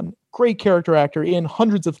was on, great character actor in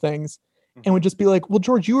hundreds of things, and would just be like, well,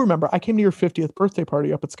 George, you remember I came to your 50th birthday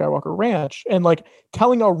party up at Skywalker Ranch, and like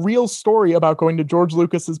telling a real story about going to George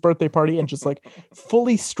Lucas's birthday party and just like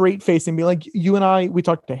fully straight facing, be like, you and I, we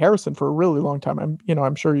talked to Harrison for a really long time.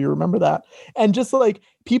 I'm sure you remember that. And just like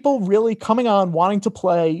people really coming on, wanting to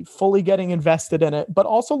play, fully getting invested in it, but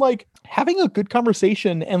also like having a good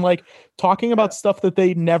conversation and like talking about stuff that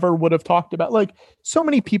they never would have talked about. Like so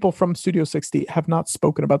many people from Studio 60 have not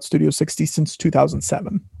spoken about Studio 60 since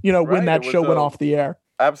 2007, when that show went off the air.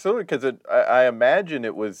 Absolutely. Because I imagine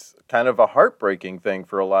it was kind of a heartbreaking thing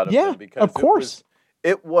for a lot of them. Because of course.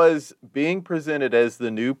 It was being presented as the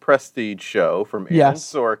new prestige show from Aaron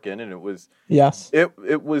Sorkin, and it was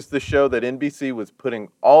it was the show that NBC was putting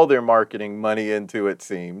all their marketing money into, it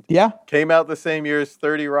seemed. Yeah. Came out the same year as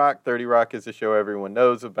 30 Rock. 30 Rock is a show everyone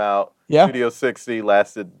knows about. Yeah. Studio 60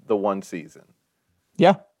 lasted the one season.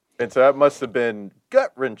 Yeah. And so that must have been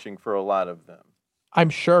gut-wrenching for a lot of them. I'm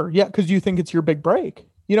sure. Yeah, because you think it's your big break.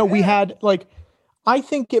 We had like, I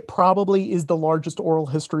think it probably is the largest oral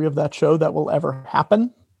history of that show that will ever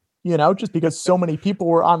happen, just because so many people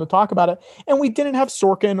were on to talk about it. And we didn't have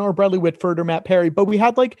Sorkin or Bradley Whitford or Matt Perry, but we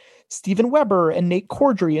had like Steven Weber and Nate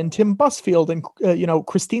Cordry and Tim Busfield and,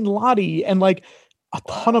 Christine Lottie and like a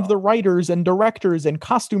ton of the writers and directors and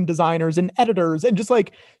costume designers and editors and just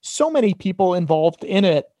like so many people involved in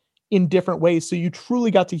it in different ways. So you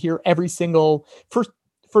truly got to hear every single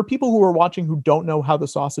for people who are watching who don't know how the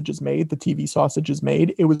sausage is made, the TV sausage is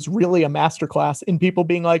made, it was really a masterclass in people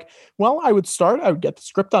being like, well, I would get the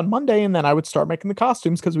script on Monday and then I would start making the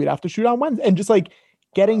costumes because we'd have to shoot on Wednesday. And just like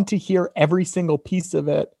getting to hear every single piece of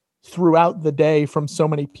it throughout the day from so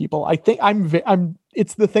many people. I think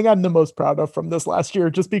it's the thing I'm the most proud of from this last year,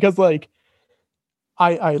 just because like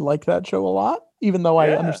I like that show a lot, even though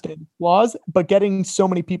I understand its flaws, but getting so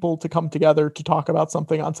many people to come together to talk about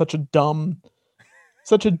something on such a dumb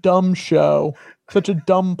show, such a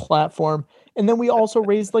dumb platform. And then we also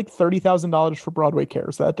raised like $30,000 for Broadway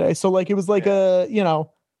Cares that day. So like, it was like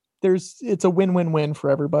it's a win-win-win for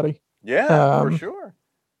everybody. Yeah, for sure.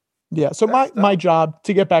 Yeah. So my job,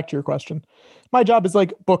 to get back to your question, my job is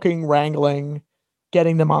like booking, wrangling,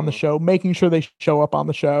 getting them on the show, making sure they show up on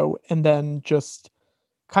the show, and then just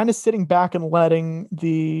kind of sitting back and letting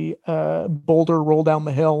the boulder roll down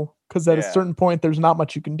the hill, because at a certain point there's not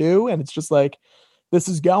much you can do, and it's just like, this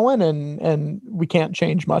is going, and we can't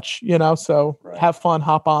change much, so have fun,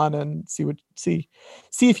 hop on, and see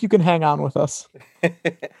if you can hang on with us.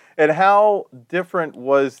 And how different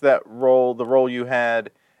was that role, the role you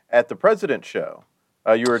had at the President Show?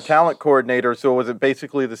 You were a talent coordinator, so was it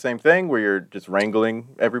basically the same thing where you're just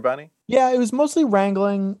wrangling everybody? Yeah, it was mostly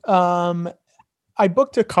wrangling. I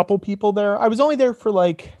booked a couple people there. I was only there for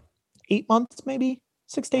like 8 months, maybe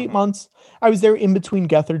 6 to 8 months. I was there in between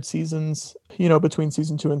Gethard seasons, between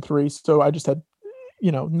season 2 and 3. So I just had,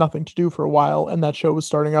 nothing to do for a while. And that show was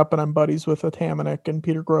starting up, and I'm buddies with Atamanuik and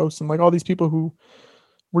Peter Gross and like all these people who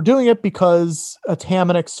were doing it because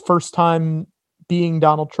Atamanuik's first time being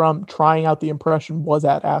Donald Trump, trying out the impression, was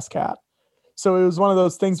at ASCAT. So it was one of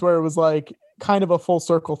those things where it was like kind of a full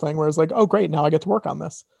circle thing where it's like, oh, great, now I get to work on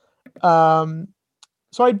this.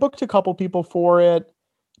 So I booked a couple people for it,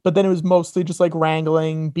 but then it was mostly just like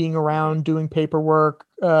wrangling, being around, doing paperwork,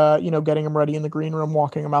 getting them ready in the green room,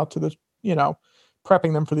 walking them out to the,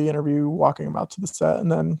 prepping them for the interview, walking them out to the set,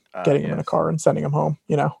 and then getting them in a car and sending them home,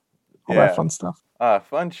 all that fun stuff.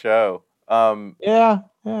 Fun show.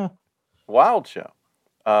 Yeah. Wild show.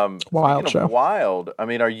 Wild show. Wild. I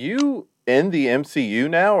mean, are you in the MCU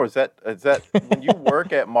now, or is that when you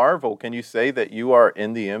work at Marvel, can you say that you are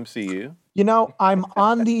in the MCU? I'm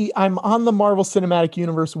on the Marvel Cinematic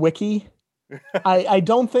Universe wiki. I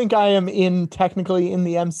don't think I am technically in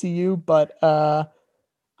the MCU, but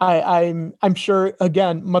I'm sure,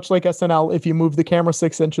 again, much like SNL, if you move the camera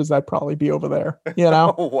 6 inches, I'd probably be over there.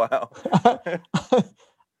 Oh, wow.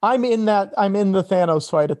 I'm in the Thanos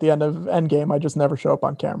fight at the end of Endgame. I just never show up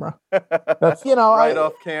on camera. That's right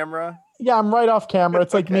off camera. Yeah, I'm right off camera.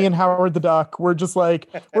 It's like me and Howard the Duck. We're just like,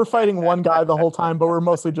 we're fighting one guy the whole time, but we're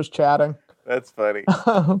mostly just chatting. That's funny.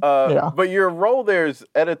 But your role there is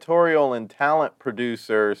editorial and talent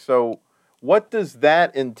producer. So what does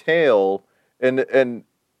that entail? And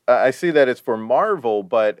I see that it's for Marvel,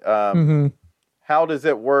 but how does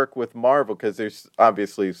it work with Marvel? Because there's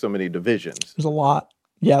obviously so many divisions. There's a lot.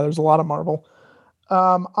 Yeah, there's a lot of Marvel.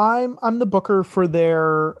 I'm the booker for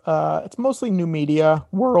their it's mostly new media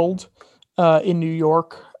world in New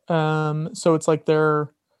York. So it's like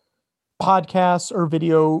their podcasts or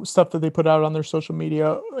video stuff that they put out on their social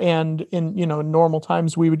media. And in normal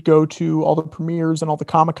times, we would go to all the premieres and all the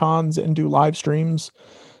Comic-Cons and do live streams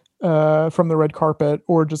from the red carpet,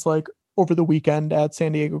 or just like over the weekend at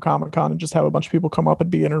San Diego Comic-Con and just have a bunch of people come up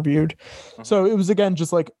and be interviewed. So it was, again,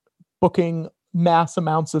 just like booking mass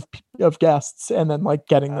amounts of guests and then like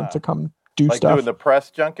getting them to come do like stuff. Like doing the press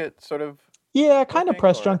junket sort of? Yeah, kind of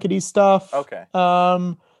press junket-y stuff. Okay.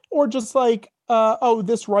 Or just like,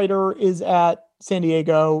 this writer is at San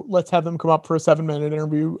Diego. Let's have them come up for a 7-minute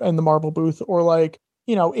interview in the Marvel booth. Or like,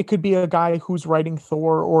 it could be a guy who's writing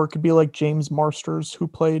Thor, or it could be like James Marsters, who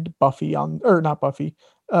played played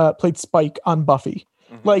Spike on Buffy.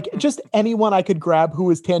 Like just anyone I could grab who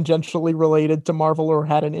was tangentially related to Marvel or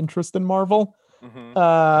had an interest in Marvel,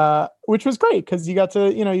 which was great because you got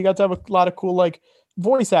to have a lot of cool like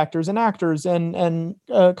voice actors and actors and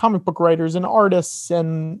comic book writers and artists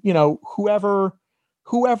and whoever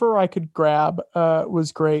I could grab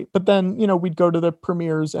was great. But then we'd go to the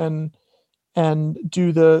premieres and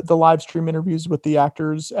do the live stream interviews with the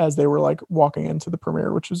actors as they were like walking into the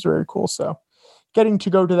premiere, which was very cool. So getting to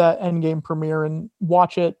go to that Endgame premiere and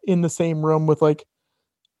watch it in the same room with like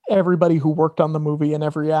everybody who worked on the movie and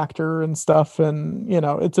every actor and stuff. And,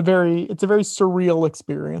 it's a very surreal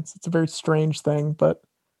experience. It's a very strange thing, but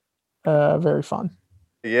very fun.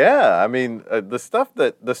 Yeah. I mean, the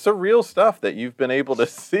surreal stuff that you've been able to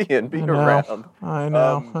see and be around. I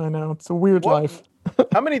know. It's a weird life.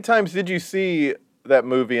 How many times did you see that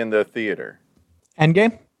movie in the theater?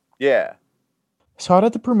 Endgame? Yeah. Saw it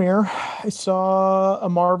at the premiere. I saw a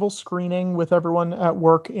Marvel screening with everyone at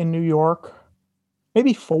work in New York.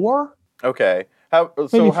 Maybe 4. Okay. How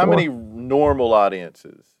many normal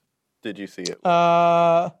audiences did you see it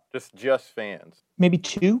with? Just fans? Maybe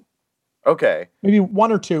 2. Okay. Maybe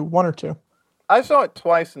 1 or 2. I saw it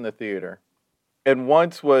twice in the theater. And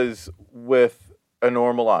once was with a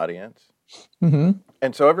normal audience. Mm-hmm.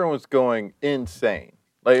 And so everyone was going insane.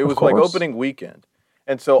 Like it was like opening weekend.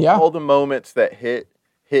 And so all the moments that hit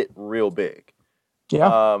real big.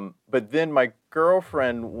 Yeah. But then my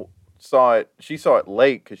girlfriend saw it. She saw it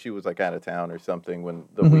late because she was like out of town or something when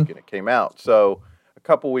the weekend it came out. So a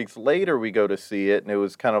couple weeks later we go to see it, and it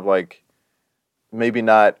was kind of like maybe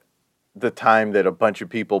not the time that a bunch of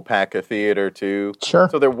people pack a theater to. Sure.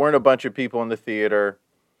 So there weren't a bunch of people in the theater.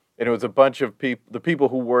 and it was a bunch of people. The people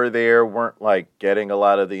who were there weren't like getting a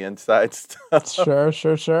lot of the inside stuff. Sure.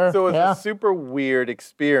 So it was a super weird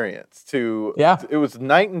experience. It was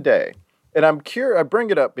night and day. And I'm curious. I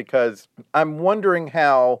bring it up because I'm wondering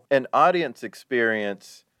how an audience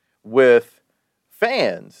experience with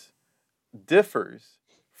fans differs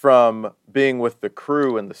from being with the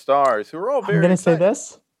crew and the stars, who are all very. I'm going to say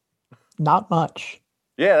this: not much.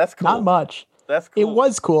 Yeah, that's cool. Not much. That's cool. It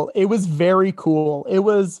was cool. It was very cool.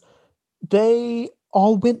 They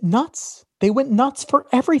all went nuts. They went nuts for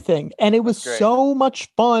everything. And it was so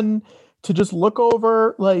much fun to just look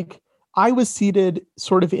over. Like, I was seated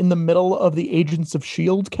sort of in the middle of the Agents of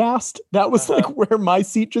S.H.I.E.L.D. cast. That was like where my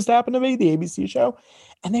seat just happened to be, the ABC show.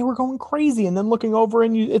 And they were going crazy. And then looking over,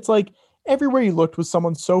 and it's like everywhere you looked was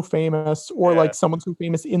someone so famous, or like someone so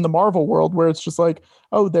famous in the Marvel world, where it's just like,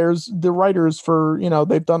 oh, there's the writers for,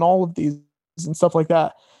 they've done all of these and stuff like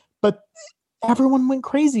that. But everyone went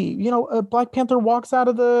crazy. Black Panther walks out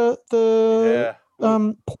of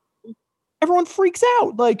everyone freaks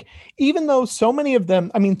out. Like, even though so many of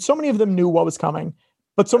them knew what was coming,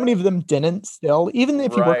 but so many of them didn't still. Even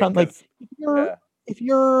if you work on, like, if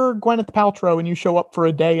you're Gwyneth Paltrow and you show up for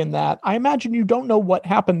a day in that, I imagine you don't know what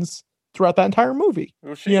happens throughout that entire movie.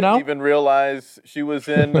 Well, she didn't even realize she was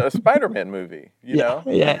in a Spider-Man movie, know?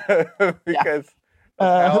 Yeah. Because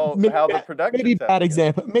how the production. Maybe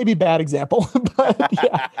bad example. But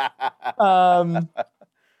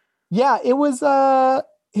yeah. It was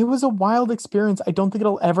a wild experience. I don't think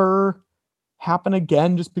it'll ever happen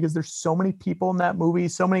again, just because there's so many people in that movie,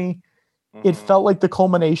 so many. It felt like the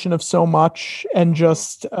culmination of so much, and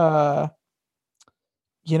just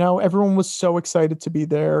everyone was so excited to be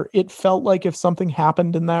there. It felt like if something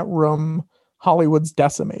happened in that room, Hollywood's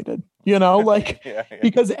decimated,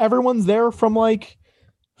 because everyone's there from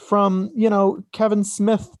Kevin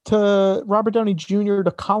Smith to Robert Downey Jr.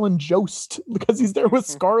 to Colin Jost, because he's there with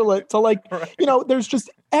Scarlett, to there's just,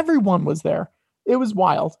 everyone was there. It was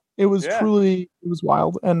wild. It was truly, it was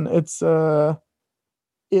wild. And it's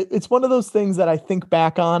one of those things that I think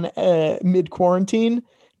back on mid-quarantine,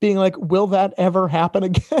 being like, will that ever happen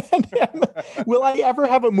again? Will I ever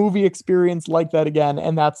have a movie experience like that again?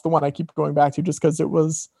 And that's the one I keep going back to, just because it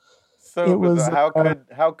was. So how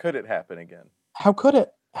could it happen again? How could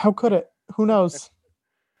it? Who knows?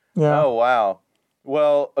 Yeah. Oh, wow.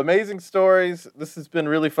 Well, amazing stories. This has been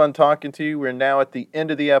really fun talking to you. We're now at the end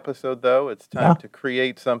of the episode, though. It's time to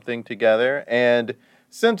create something together. And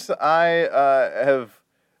since I have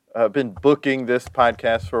been booking this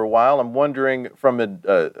podcast for a while, I'm wondering from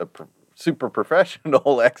a super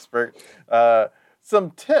professional expert,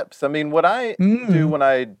 some tips. I mean, what I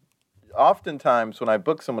do oftentimes when I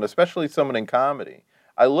book someone, especially someone in comedy,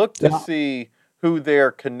 I look to see who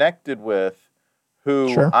they're connected with,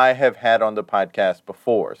 who I have had on the podcast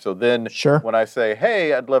before. So then when I say,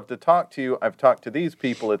 hey, I'd love to talk to you, I've talked to these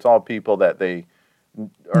people, it's all people that they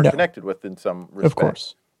are connected with in some respect. Of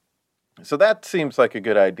course. So that seems like a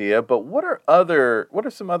good idea, but what are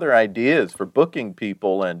some other ideas for booking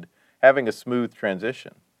people and having a smooth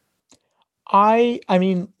transition? I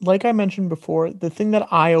mean, like I mentioned before, the thing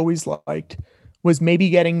that I always liked was maybe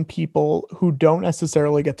getting people who don't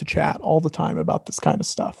necessarily get to chat all the time about this kind of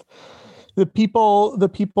stuff. The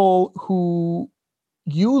people who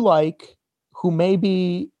you like, who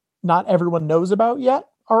maybe not everyone knows about yet,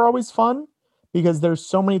 are always fun, because there's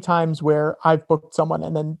so many times where I've booked someone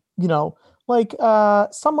and then,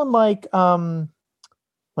 someone like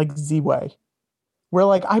Z-Way, where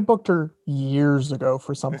like I booked her years ago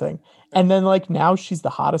for something. And then like now she's the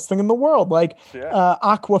hottest thing in the world. Like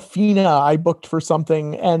Aquafina, I booked for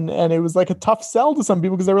something, and it was like a tough sell to some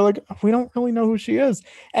people, because they were like, we don't really know who she is.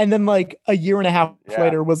 And then like a year and a half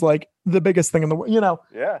later was like the biggest thing in the world,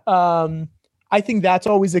 I think that's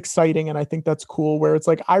always exciting. And I think that's cool, where it's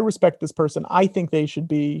like, I respect this person. I think they should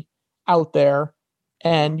be out there.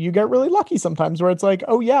 And you get really lucky sometimes, where it's like,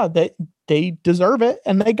 oh yeah, they deserve it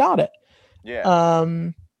and they got it. Yeah.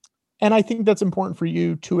 And I think that's important for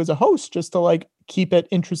you too, as a host, just to like keep it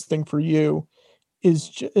interesting for you.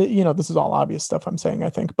 This is all obvious stuff I'm saying, I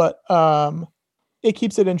think, but it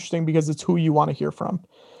keeps it interesting because it's who you want to hear from.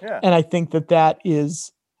 Yeah. And I think that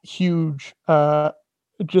is huge,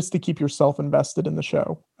 just to keep yourself invested in the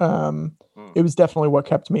show. It was definitely what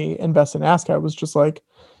kept me invested in Ask. I was just like,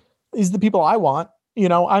 these are the people I want.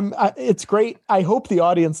 It's great. I hope the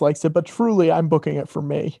audience likes it, but truly I'm booking it for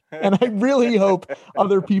me. And I really hope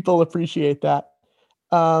other people appreciate that.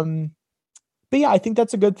 But yeah, I think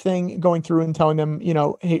that's a good thing, going through and telling them,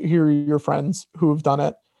 hey, here are your friends who have done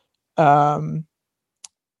it. But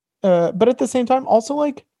at the same time, also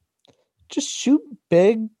like, just shoot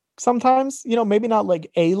big, sometimes, maybe not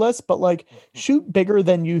like A-list, but like shoot bigger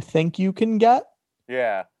than you think you can get.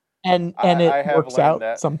 Yeah. And it works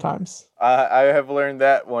out sometimes. I have learned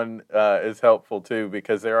that one is helpful too,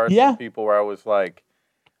 because there are some people where I was like,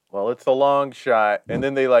 well, it's a long shot. And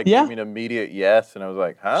then they give me an immediate yes. And I was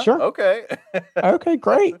like, huh? Sure. Okay. Okay,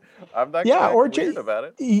 great. I'm not going to weird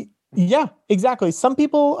about it. Yeah, exactly. Some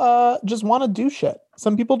people just want to do shit.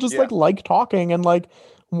 Some people just like talking and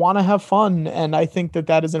want to have fun. And I think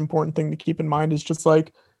that is an important thing to keep in mind, is just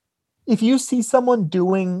if you see someone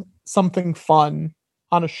doing something fun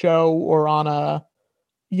on a show or on a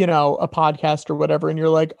podcast or whatever, and you're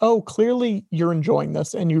like, oh, clearly you're enjoying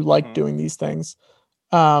this and you like doing these things.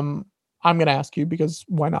 I'm going to ask you, because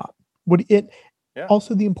why not?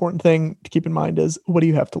 Also, the important thing to keep in mind is, what do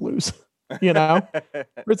you have to lose?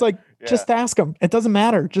 It's just ask them. It doesn't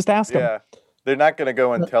matter. Just ask them. Yeah. They're not going to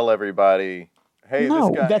go and tell everybody, hey, this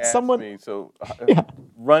guy asked me, so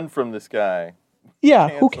run from this guy. Yeah.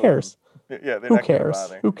 Who cares? Yeah. Who cares?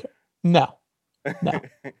 No.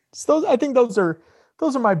 So I think those are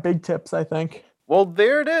my big tips, I think. Well,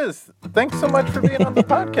 there it is. Thanks so much for being on the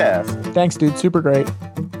podcast. Thanks, dude. Super great.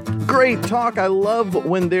 Great talk. I love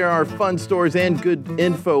when there are fun stories and good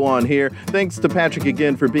info on here. Thanks to Patrick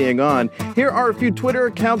again for being on. Here are a few Twitter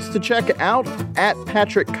accounts to check out: at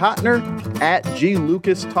Patrick Kotner, at G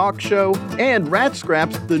Lucas Talk Show, and Rat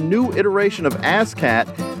Scraps, the new iteration of ASCAT,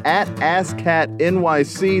 at ASCAT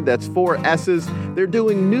NYC. That's 4 S's. They're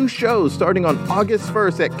doing new shows starting on August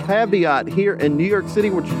 1st at Caveat here in New York City,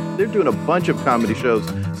 which they're doing a bunch of comedy shows.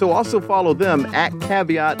 So also follow them at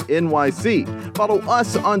Caveat NYC. Follow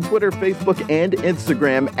us on Twitter, Facebook, and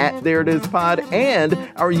Instagram at There It Is Pod, and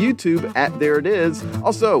our YouTube at There It Is.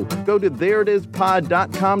 Also, go to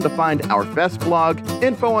thereitispod.com to find our Fest blog,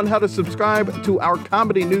 info on how to subscribe to our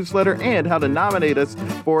comedy newsletter, and how to nominate us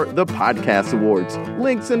for the Podcast Awards.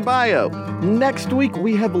 Links in bio. Next week,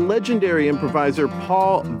 we have legendary improviser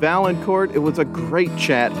Paul Valancourt. It was a great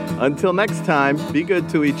chat. Until next time, be good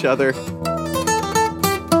to each other.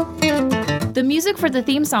 The music for the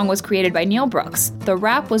theme song was created by Neil Brooks. The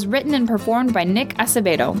rap was written and performed by Nick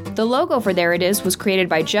Acevedo. The logo for There It Is was created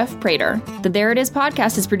by Jeff Prater. The There It Is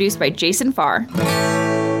podcast is produced by Jason Farr.